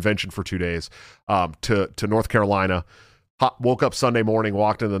after a convention for 2 days to North Carolina. Woke up Sunday morning,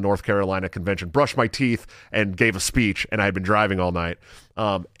 walked into the North Carolina convention, brushed my teeth, and gave a speech. And I had been driving all night.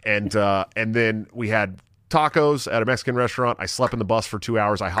 And then we had tacos at a Mexican restaurant. I slept in the bus for 2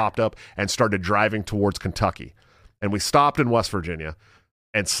 hours. I hopped up and started driving towards Kentucky. And we stopped in West Virginia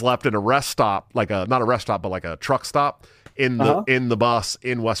and slept in a rest stop, not a rest stop, but like a truck stop. in the bus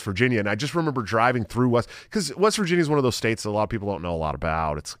in West Virginia. And I just remember driving through because West Virginia is one of those states that a lot of people don't know a lot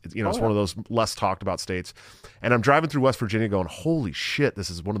about. It's one of those less talked about states. And I'm driving through West Virginia going, holy shit, this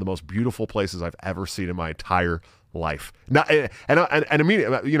is one of the most beautiful places I've ever seen in my entire life. Now, and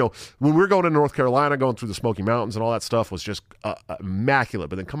immediately, when we were going to North Carolina, going through the Smoky Mountains and all that stuff was just immaculate.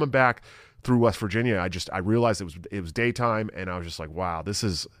 But then coming back through West Virginia, I realized it was daytime, and I was just like, wow,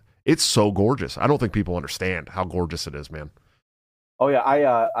 it's so gorgeous. I don't think people understand how gorgeous it is, man. Oh yeah,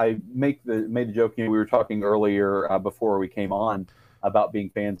 I made the joke. We were talking earlier before we came on about being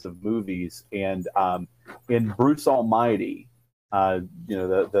fans of movies, and in Bruce Almighty,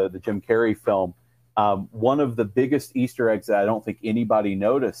 the Jim Carrey film, one of the biggest Easter eggs that I don't think anybody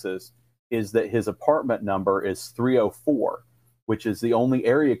notices is that his apartment number is 304, which is the only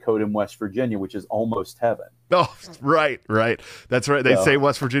area code in West Virginia, which is almost heaven. Oh, right. That's right. They say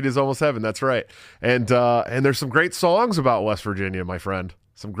West Virginia is almost heaven. That's right. And there's some great songs about West Virginia, my friend.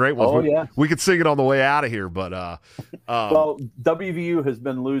 Some great ones. Oh, yeah. We could sing it on the way out of here, but well, WVU has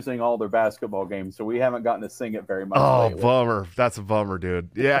been losing all their basketball games, so we haven't gotten to sing it very much. Oh, lately. Bummer. That's a bummer,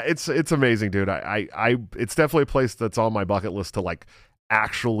 dude. Yeah, it's amazing, dude. I it's definitely a place that's on my bucket list to like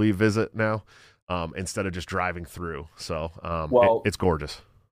actually visit now, instead of just driving through. So, it's gorgeous.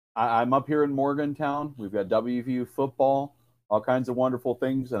 I'm up here in Morgantown. We've got WVU football, all kinds of wonderful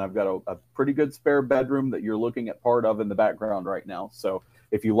things, and I've got a pretty good spare bedroom that you're looking at part of in the background right now. So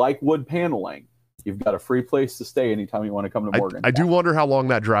if you like wood paneling, you've got a free place to stay anytime you want to come to Morgantown. I do wonder how long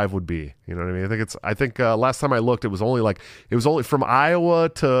that drive would be. You know what I mean? I think last time I looked, it was only from Iowa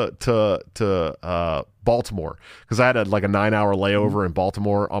to Baltimore, because I had a 9-hour layover in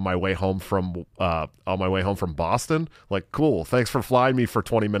Baltimore on my way home from Boston. Like, cool, thanks for flying me for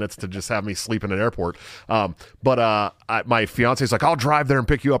 20 minutes to just have me sleep in an airport. But my fiance's like, I'll drive there and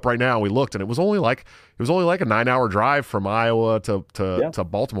pick you up right now. And we looked, and it was only like a 9-hour drive from Iowa to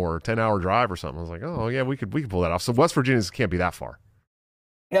Baltimore, or 10-hour drive or something. I was like, oh yeah, we could pull that off. So West Virginia can't be that far.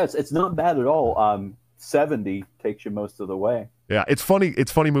 Yes, it's not bad at all. 70 takes you most of the way. Yeah, it's funny.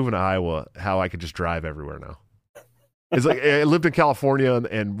 It's funny moving to Iowa, how I could just drive everywhere now. It's like I lived in California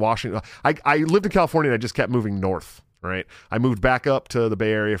and Washington. I lived in California and I just kept moving north. Right, I moved back up to the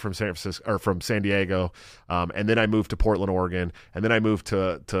Bay Area from San Francisco or from San Diego, and then I moved to Portland, Oregon, and then I moved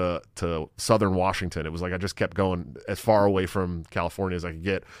to Southern Washington. It was like I just kept going as far away from California as I could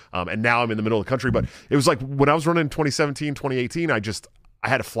get, and now I'm in the middle of the country. But it was like when I was running in 2017, 2018, I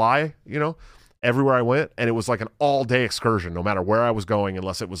had to fly, everywhere I went, and it was like an all-day excursion no matter where I was going,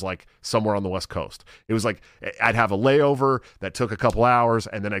 unless it was like somewhere on the West Coast. It was like I'd have a layover that took a couple hours,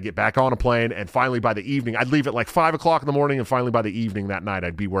 and then I'd get back on a plane, and finally by the evening I'd leave at like 5 o'clock in the morning, and finally by the evening that night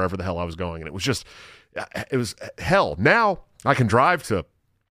I'd be wherever the hell I was going. And it was hell. Now I can drive to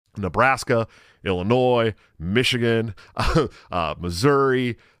Nebraska, Illinois, Michigan,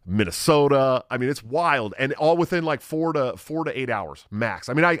 Missouri, Minnesota. I mean, it's wild, and all within like 4 to 8 hours max.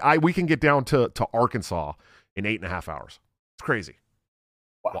 I mean, we can get down to Arkansas in 8.5 hours. It's crazy.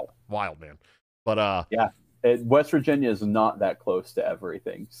 Wow, wild, man. But West Virginia is not that close to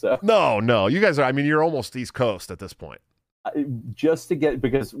everything. So no, you guys are. I mean, you're almost East Coast at this point. Just to get,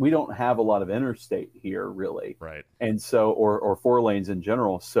 because we don't have a lot of interstate here, really, right? And so, or 4 lanes in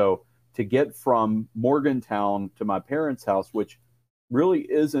general. So to get from Morgantown to my parents' house, which really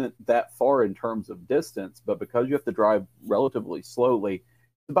isn't that far in terms of distance, but because you have to drive relatively slowly,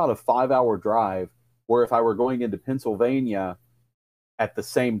 it's about a 5-hour drive, where if I were going into Pennsylvania at the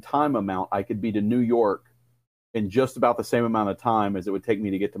same time amount, I could be to New York in just about the same amount of time as it would take me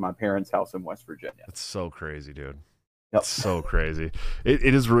to get to my parents' house in West Virginia. That's so crazy, dude. Yep. It's so crazy.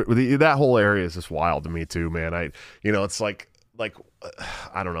 It is, that whole area is just wild to me too, man. It's like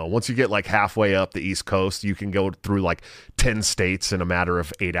I don't know, once you get like halfway up the East Coast, you can go through like 10 states in a matter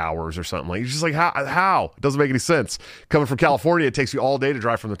of 8 hours or something. Like, you're just like, how? It doesn't make any sense. Coming from California, it takes you all day to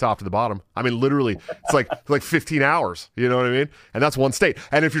drive from the top to the bottom. I mean, literally, it's like 15 hours. You know what I mean? And that's one state.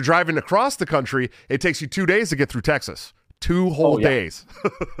 And if you're driving across the country, it takes you 2 days to get through Texas. 2 whole days.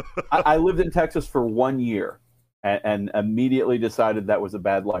 I lived in Texas for 1 year. And immediately decided that was a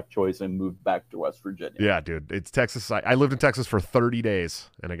bad life choice and moved back to West Virginia. Yeah, dude, it's Texas. I lived in Texas for 30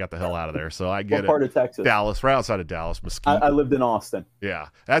 days, and I got the hell out of there. So I get What part of Texas? Dallas, right outside of Dallas, Mesquite. I lived in Austin. Yeah,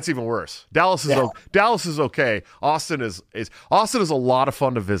 that's even worse. Dallas is okay. Austin is a lot of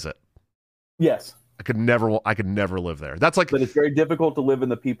fun to visit. Yes. I could never live there. That's like, but it's very difficult to live in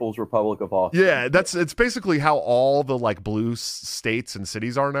the People's Republic of Austin. Yeah, it's basically how all the like blue states and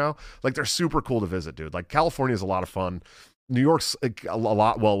cities are now. Like, they're super cool to visit, dude. Like, California is a lot of fun. New York's a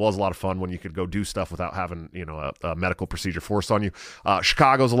lot. Well, it was a lot of fun when you could go do stuff without having a medical procedure forced on you.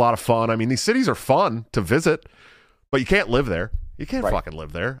 Chicago's a lot of fun. I mean, these cities are fun to visit, But you can't live there. You can't Right. fucking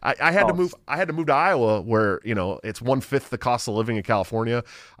live there. I had to move. I had to move to Iowa, where it's 1/5 the cost of living in California.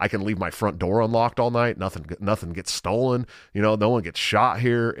 I can leave my front door unlocked all night. Nothing gets stolen. No one gets shot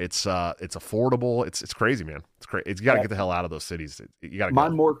here. It's affordable. It's crazy, man. It's crazy. You got to get the hell out of those cities. You got to. My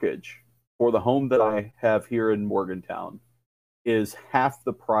mortgage for the home that I have here in Morgantown is half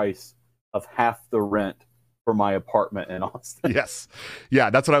the price of half the rent for my apartment in Austin. Yes, yeah,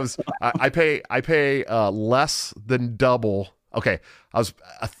 that's what I was. I pay less than double. Okay, I was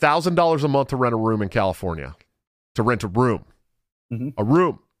 $1,000 a month to rent a room in California. To rent a room, a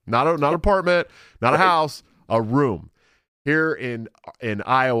room, not an apartment, not a house, a room. Here in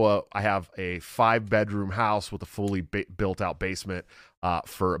Iowa, I have a 5-bedroom house with a fully built out basement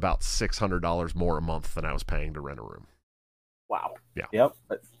for about $600 more a month than I was paying to rent a room. Wow. Yeah. Yep.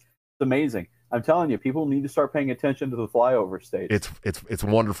 It's amazing. I'm telling you, people need to start paying attention to the flyover states. It's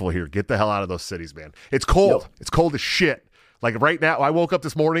wonderful here. Get the hell out of those cities, man. It's cold. Yep. It's cold as shit. Like right now, I woke up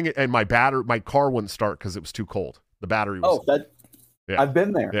this morning and my car wouldn't start because it was too cold. The battery was. Yeah. I've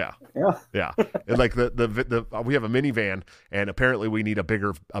been there. Yeah. And like the we have a minivan, and apparently we need a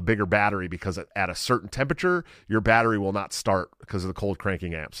bigger battery because at a certain temperature, your battery will not start because of the cold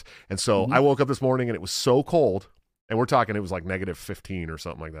cranking amps. And so I woke up this morning and it was so cold, and we're talking it was like -15 or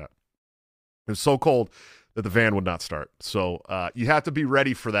something like that. It was so cold that the van would not start. So you have to be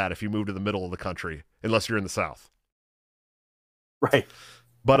ready for that if you move to the middle of the country, unless you're in the South. Right.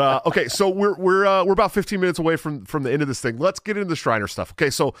 But okay, so we're about 15 minutes away from the end of this thing. Let's get into the Shriner stuff. Okay,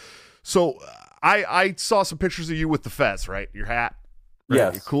 so I saw some pictures of you with the fez, right? Your hat. Right?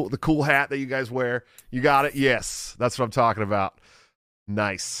 Yes. The cool hat that you guys wear. You got it? Yes. That's what I'm talking about.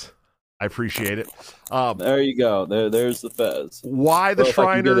 Nice. I appreciate it. There you go. There's the fez. Why the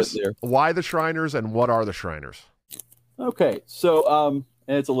Shriners? Why the Shriners, and what are the Shriners? Okay, so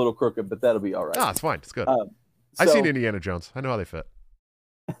and it's a little crooked, but that'll be all right. Ah, it's fine. It's good. I've seen Indiana Jones. I know how they fit.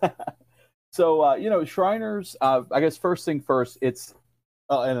 So Shriners. I guess first thing first. It's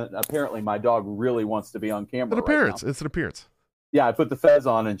and apparently my dog really wants to be on camera. It's right now. It's an appearance. Yeah, I put the fez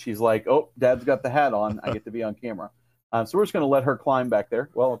on, and she's like, "Oh, Dad's got the hat on. I get to be on camera." So we're just going to let her climb back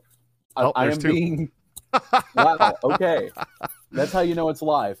there. Well, I am two. being. Wow. Okay, that's how you know it's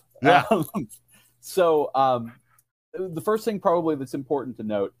live. Yeah. The first thing probably that's important to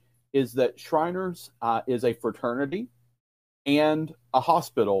note is that Shriners is a fraternity and a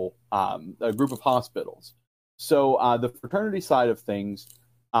hospital, a group of hospitals. So the fraternity side of things,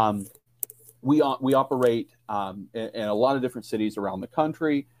 we operate in a lot of different cities around the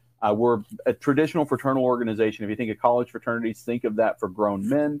country. We're a traditional fraternal organization. If you think of college fraternities, think of that for grown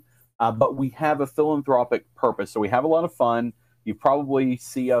men. But we have a philanthropic purpose. So we have a lot of fun. You probably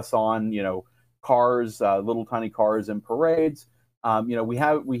see us on, cars, little tiny cars in parades. We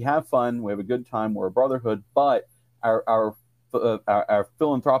have fun. We have a good time. We're a brotherhood. But our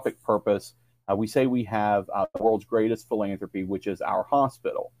philanthropic purpose, we say we have the world's greatest philanthropy, which is our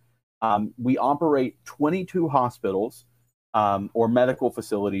hospital. We operate 22 hospitals or medical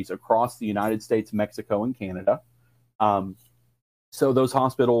facilities across the United States, Mexico, and Canada. So those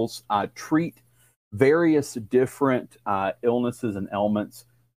hospitals treat various different illnesses and ailments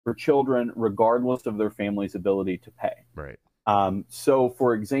for children, regardless of their family's ability to pay. Right. So,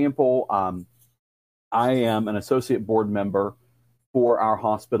 for example, I am an associate board member for our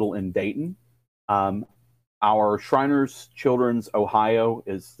hospital in Dayton. Our Shriners Children's Ohio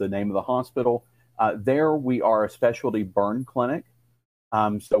is the name of the hospital. There we are a specialty burn clinic.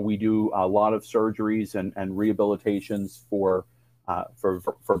 So we do a lot of surgeries and rehabilitations for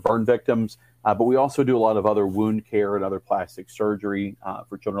burn victims. But we also do a lot of other wound care and other plastic surgery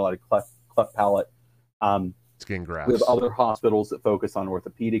for children like cleft palate. Skin grafts. We have other hospitals that focus on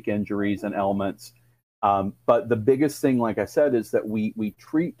orthopedic injuries and ailments. But the biggest thing, like I said, is that we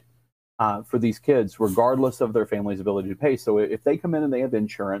treat for these kids regardless of their family's ability to pay. So if they come in and they have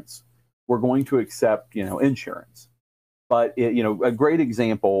insurance, we're going to accept, insurance. But, a great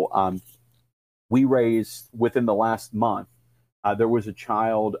example, we raised within the last month, there was a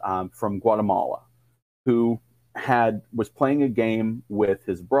child from Guatemala who was playing a game with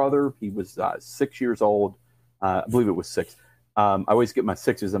his brother. He was 6 years old. I believe it was 6. I always get my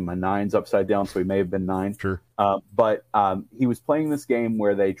 6s and my 9s upside down, so he may have been 9. Sure. But he was playing this game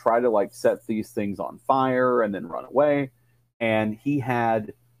where they try to set these things on fire and then run away. And he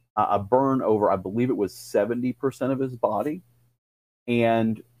had a burn over, I believe it was 70% of his body.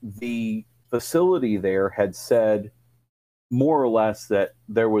 And the facility there had said more or less that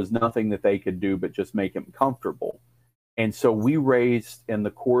there was nothing that they could do but just make him comfortable. And so we raised, in the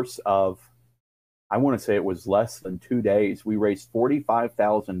course of, I want to say it was less than 2 days, we raised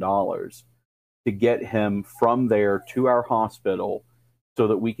 $45,000 to get him from there to our hospital so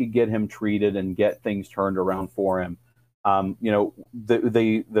that we could get him treated and get things turned around for him.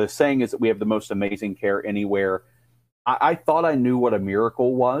 The saying is that we have the most amazing care anywhere. I thought I knew what a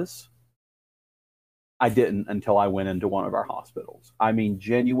miracle was. I didn't until I went into one of our hospitals. I mean,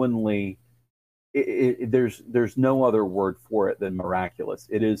 genuinely, there's no other word for it than miraculous.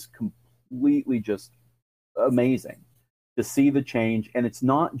 It is completely just amazing to see the change. And it's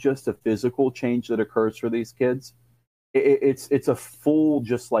not just a physical change that occurs for these kids. It's a full,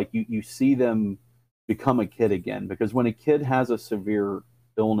 just like you see them become a kid again. Because when a kid has a severe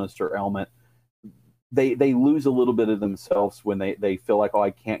illness or ailment, they lose a little bit of themselves when they feel like, oh,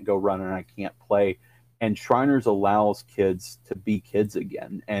 I can't go run and I can't play. And Shriners allows kids to be kids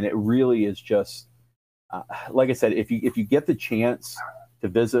again. And it really is just, like I said, if you get the chance to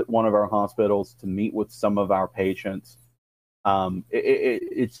visit one of our hospitals, to meet with some of our patients,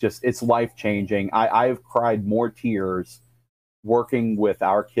 it's life-changing. I've cried more tears working with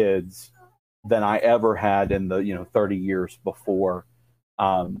our kids than I ever had in the 30 years before.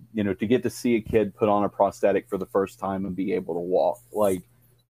 To get to see a kid put on a prosthetic for the first time and be able to walk, like,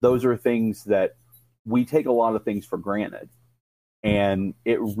 those are things that we take a lot of things for granted. And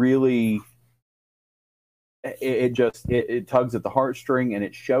it really, it tugs at the heartstring, and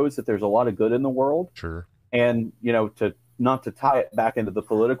it shows that there's a lot of good in the world. Sure. And, not to tie it back into the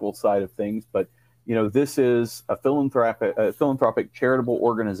political side of things, but, this is a philanthropic charitable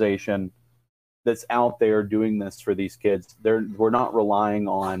organization that's out there doing this for these kids. We're not relying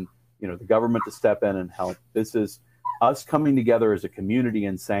on, the government to step in and help. This is us coming together as a community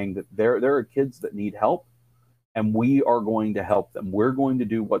and saying that there are kids that need help, and we are going to help them. We're going to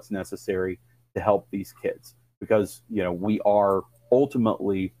do what's necessary to help these kids, because, we are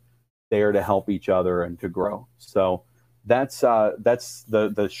ultimately there to help each other and to grow. So that's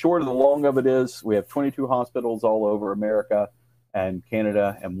the short of the long of it is we have 22 hospitals all over America and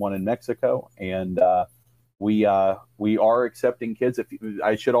Canada and one in Mexico. And we are accepting kids.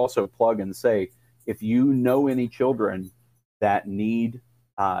 I should also plug and say, if you know any children that need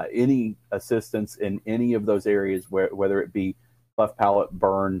any assistance in any of those areas, whether it be cleft palate,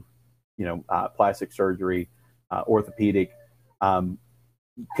 burn, plastic surgery, orthopedic,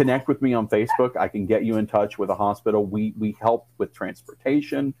 connect with me on Facebook. I can get you in touch with a hospital. We help with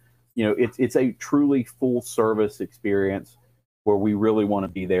transportation. It's a truly full service experience where we really want to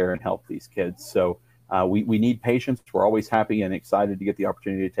be there and help these kids. So we need patients. We're always happy and excited to get the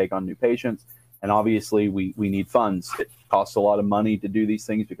opportunity to take on new patients. And obviously we need funds. It costs a lot of money to do these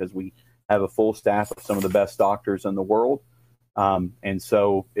things because we have a full staff of some of the best doctors in the world. And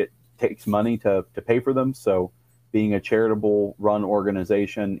so it takes money to pay for them. So being a charitable run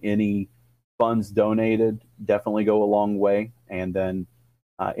organization, any funds donated definitely go a long way. And then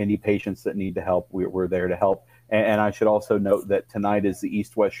any patients that need to help, we're there to help. And I should also note that tonight is the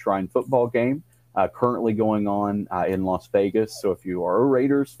East-West Shrine football game currently going on in Las Vegas. So if you are a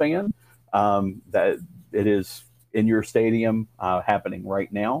Raiders fan, that it is in your stadium happening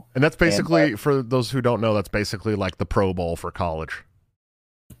right now. And that's basically, for those who don't know, that's basically like the Pro Bowl for college.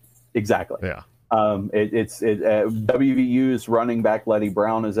 Exactly. Yeah. WVU's running back Letty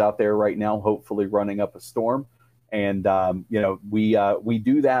Brown is out there right now, hopefully running up a storm. And, we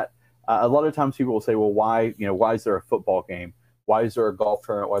do that. A lot of times people will say, well, why is there a football game? Why is there a golf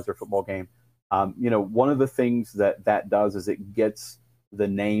tournament? Why is there a football game? One of the things that does is it gets the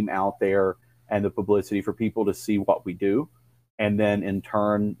name out there and the publicity for people to see what we do. And then in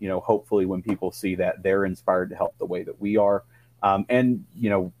turn, hopefully when people see that, they're inspired to help the way that we are. And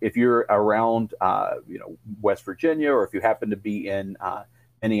if you're around, West Virginia, or if you happen to be in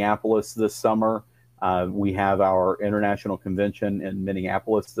Minneapolis this summer, we have our international convention in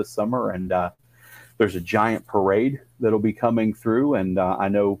Minneapolis this summer, and there's a giant parade that'll be coming through. And I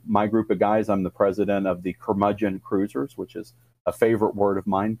know my group of guys, I'm the president of the Curmudgeon Cruisers, which is a favorite word of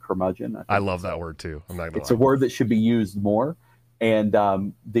mine, curmudgeon. I love that word too. I'm not gonna lie. A word that should be used more. And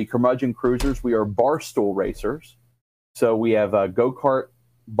the Curmudgeon Cruisers, we are bar stool racers. So we have go-kart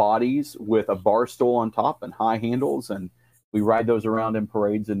bodies with a bar stool on top and high handles, and we ride those around in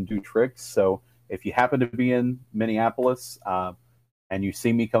parades and do tricks. So if you happen to be in Minneapolis and you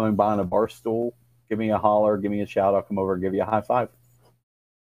see me coming by on a bar stool, give me a holler, give me a shout. I'll come over and give you a high five.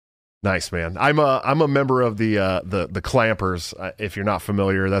 Nice, man. I'm a member of the Clampers. If you're not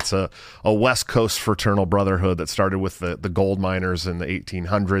familiar, that's a West Coast fraternal brotherhood that started with the gold miners in the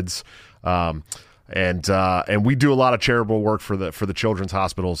 1800s. And we do a lot of charitable work for the children's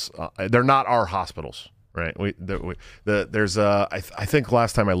hospitals. They're not our hospitals. Right. There's I think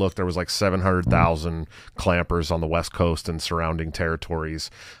last time I looked, there was like 700,000 clampers on the West Coast and surrounding territories.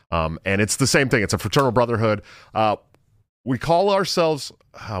 And it's the same thing. It's a fraternal brotherhood. We call ourselves,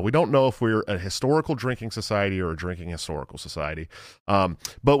 we don't know if we're a historical drinking society or a drinking historical society.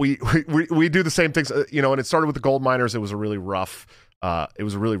 But we do the same things, you know, and it started with the gold miners. It was a really rough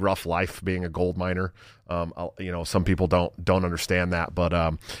life being a gold miner. You know, some people don't understand that, but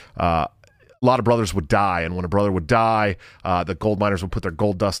a lot of brothers would die, and when a brother would die, the gold miners would put their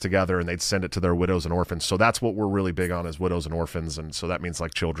gold dust together and they'd send it to their widows and orphans. So that's what we're really big on, is widows and orphans, and so that means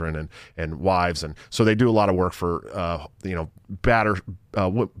like children and wives, and so they do a lot of work for you know, battered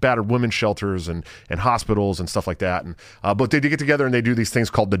women's shelters and hospitals and stuff like that. And but they do get together and they do these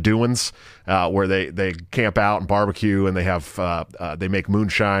things called the doings, where they camp out and barbecue, and they have they make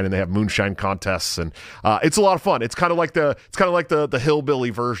moonshine, and they have moonshine contests, and it's a lot of fun. It's kind of like the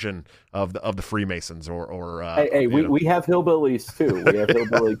hillbilly version of the Freemasons, or we have hillbillies too. We have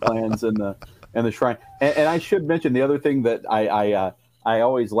hillbilly clans in the shrine. And I should mention the other thing that I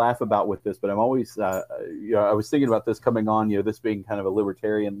always laugh about with this, but I'm always you know, I was thinking about this coming on, you know, this being kind of a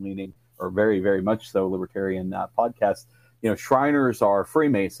libertarian leaning, or very, very much so libertarian podcast. You know, Shriners are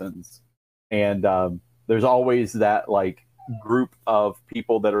Freemasons, and there's always that like group of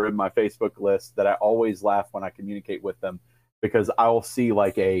people that are in my Facebook list that I always laugh when I communicate with them, because I'll see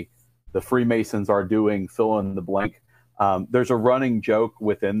like the Freemasons are doing fill in the blank. There's a running joke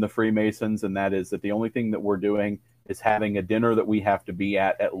within the Freemasons, and that is that the only thing that we're doing is having a dinner that we have to be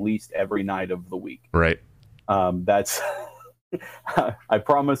at least every night of the week. Right. That's I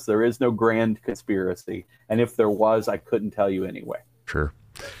promise there is no grand conspiracy, and if there was, I couldn't tell you anyway. Sure.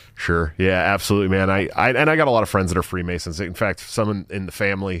 Yeah, absolutely, man. I got a lot of friends that are Freemasons. In fact, some in the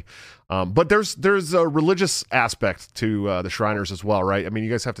family. But there's a religious aspect to the Shriners as well, right? I mean,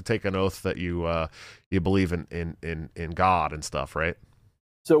 you guys have to take an oath that you believe in God and stuff, right?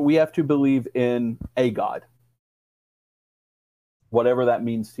 So we have to believe in a God, whatever that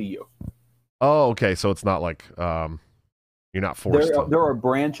means to you. Oh, okay. So it's not like you're not forced. There are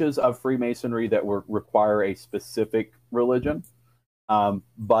branches of Freemasonry that require a specific religion.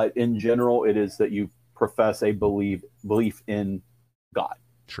 But in general, it is that you profess a belief in God.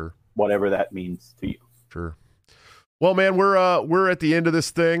 Sure. Whatever that means to you. Sure. Well, man, we're at the end of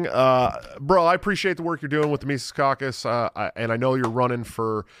this thing. Bro, I appreciate the work you're doing with the Mises Caucus. And I know you're running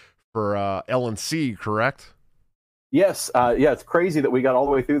for LNC, correct? Yes. Yeah, it's crazy that we got all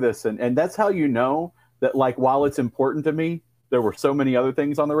the way through this. And that's how you know that, like, while it's important to me, there were so many other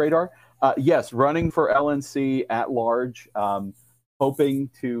things on the radar. Yes, running for LNC at large. Hoping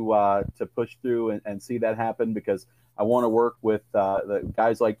to push through and see that happen, because I want to work with the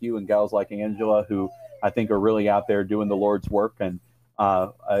guys like you and gals like Angela, who I think are really out there doing the Lord's work. And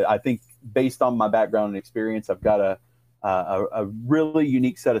I think, based on my background and experience, I've got a really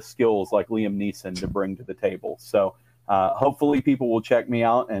unique set of skills like Liam Neeson to bring to the table. So hopefully people will check me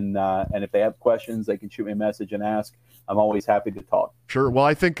out, and if they have questions, they can shoot me a message and ask. I'm always happy to talk. Sure. Well,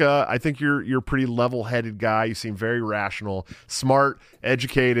 I think you're a pretty level-headed guy. You seem very rational, smart,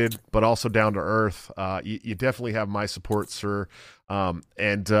 educated, but also down to earth. You definitely have my support, sir. We're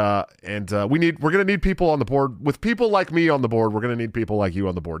going to need people on the board. With people like me on the board, we're going to need people like you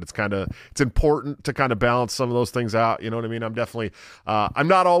on the board. It's important to kind of balance some of those things out. You know what I mean? I'm definitely I'm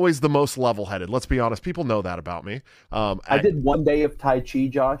not always the most level-headed. Let's be honest. People know that about me. I did one day of Tai Chi,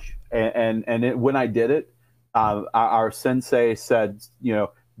 Josh, and when I did it, our sensei said, you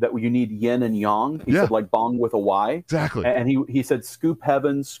know, that you need yin and yang. He said, like bong with a Y. Exactly. And he said, scoop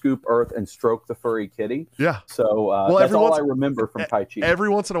heaven, scoop earth, and stroke the furry kitty. Yeah. So that's all I remember from Tai Chi. Every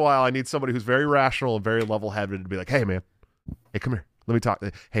once in a while, I need somebody who's very rational and very level-headed to be like, hey, man, hey, come here. Let me talk.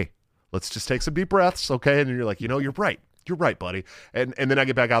 Hey, let's just take some deep breaths, okay? And you're like, you know, you're right. You're right, buddy. And then I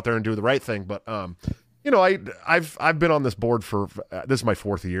get back out there and do the right thing. But, you know, I've been on this board for this is my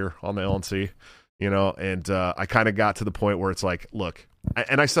 4th year on the LNC. You know, and I kind of got to the point where it's like, look,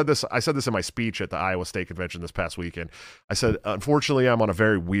 and I said this in my speech at the Iowa State Convention this past weekend. I said, unfortunately, I'm on a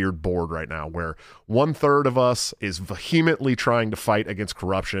very weird board right now where 1/3 of us is vehemently trying to fight against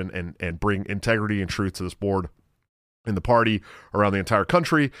corruption and bring integrity and truth to this board and the party around the entire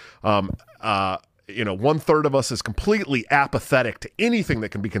country. You know, 1/3 of us is completely apathetic to anything that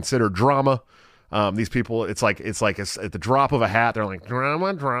can be considered drama. These people, it's like it's at the drop of a hat. They're like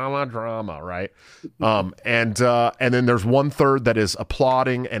drama, right? And then there's 1/3 that is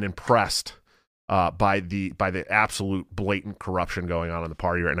applauding and impressed by the absolute blatant corruption going on in the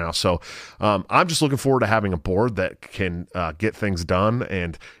party right now. So I'm just looking forward to having a board that can get things done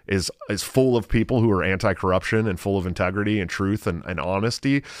and is full of people who are anti-corruption and full of integrity and truth and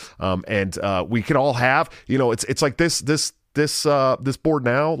honesty. And we can all have, it's like this board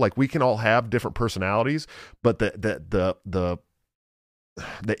now, like we can all have different personalities, but the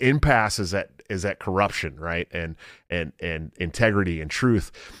impasse is at corruption, right? And integrity and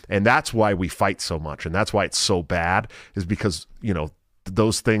truth. And that's why we fight so much. And that's why it's so bad, is because,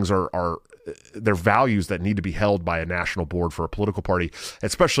 those things are they're values that need to be held by a national board for a political party,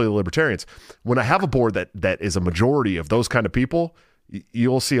 especially the Libertarians. When I have a board that is a majority of those kind of people,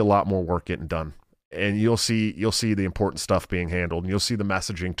 you'll see a lot more work getting done. And you'll see the important stuff being handled, and you'll see the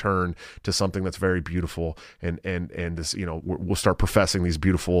messaging turn to something that's very beautiful. And this, we'll start professing these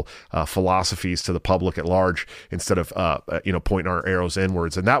beautiful philosophies to the public at large instead of pointing our arrows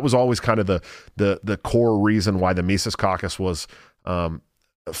inwards. And that was always kind of the core reason why the Mises Caucus was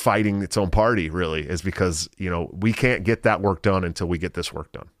fighting its own party, really, is because we can't get that work done until we get this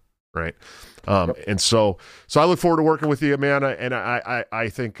work done. Right. And so I look forward to working with you, man. And I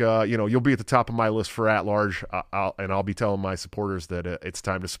think, you'll be at the top of my list for at large. I'll be telling my supporters that it's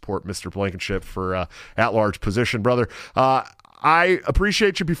time to support Mr. Blankenship for at large position, brother. I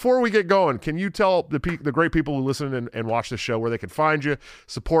appreciate you. Before we get going, can you tell the great people who listen and watch this show where they can find you,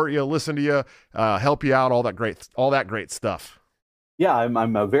 support you, listen to you, help you out, all that great stuff? Yeah,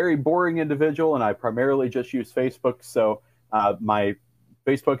 I'm a very boring individual, and I primarily just use Facebook. So my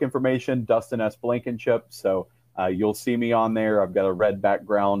Facebook information, Dustin S. Blankenship. So you'll see me on there. I've got a red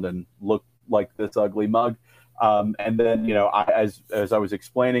background and look like this ugly mug. And then, as I was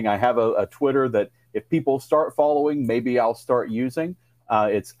explaining, I have a Twitter that if people start following, maybe I'll start using.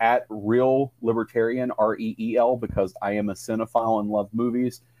 It's at Real Libertarian, REEL, because I am a cinephile and love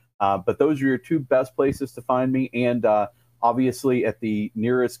movies. But those are your two best places to find me. And obviously at the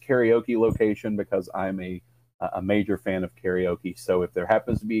nearest karaoke location, because I'm a major fan of karaoke. So if there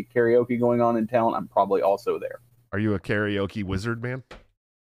happens to be karaoke going on in town, I'm probably also there. Are you a karaoke wizard, man?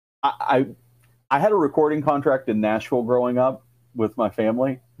 I had a recording contract in Nashville growing up with my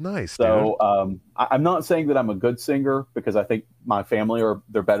family. Nice. So I'm not saying that I'm a good singer, because I think my family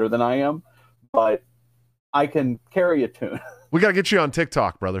they're better than I am, but I can carry a tune. We got to get you on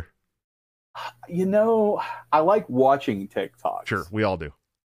TikTok, brother. I like watching TikToks. Sure, we all do.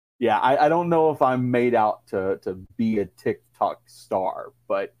 Yeah, I don't know if I'm made out to be a TikTok star,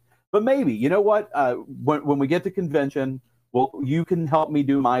 but maybe. You know what? When we get to convention, you can help me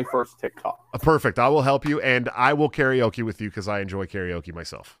do my first TikTok. Perfect. I will help you, and I will karaoke with you because I enjoy karaoke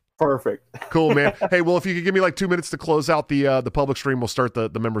myself. Perfect. Cool, man. Hey, well, if you could give me like 2 minutes to close out the public stream, we'll start the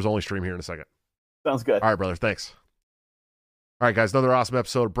members only stream here in a second. Sounds good. All right, brother. Thanks. All right, guys, another awesome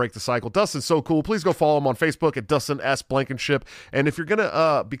episode of Break the Cycle. Dustin's so cool. Please go follow him on Facebook at Dustin S. Blankenship. And if you're going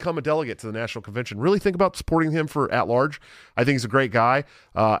to become a delegate to the National Convention, really think about supporting him for at-large. I think he's a great guy,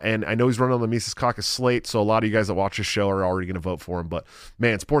 and I know he's running on the Mises Caucus slate, so a lot of you guys that watch this show are already going to vote for him. But,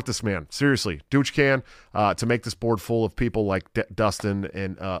 man, support this man. Seriously, do what you can to make this board full of people like Dustin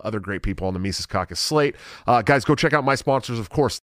and other great people on the Mises Caucus slate. Guys, go check out my sponsors, of course.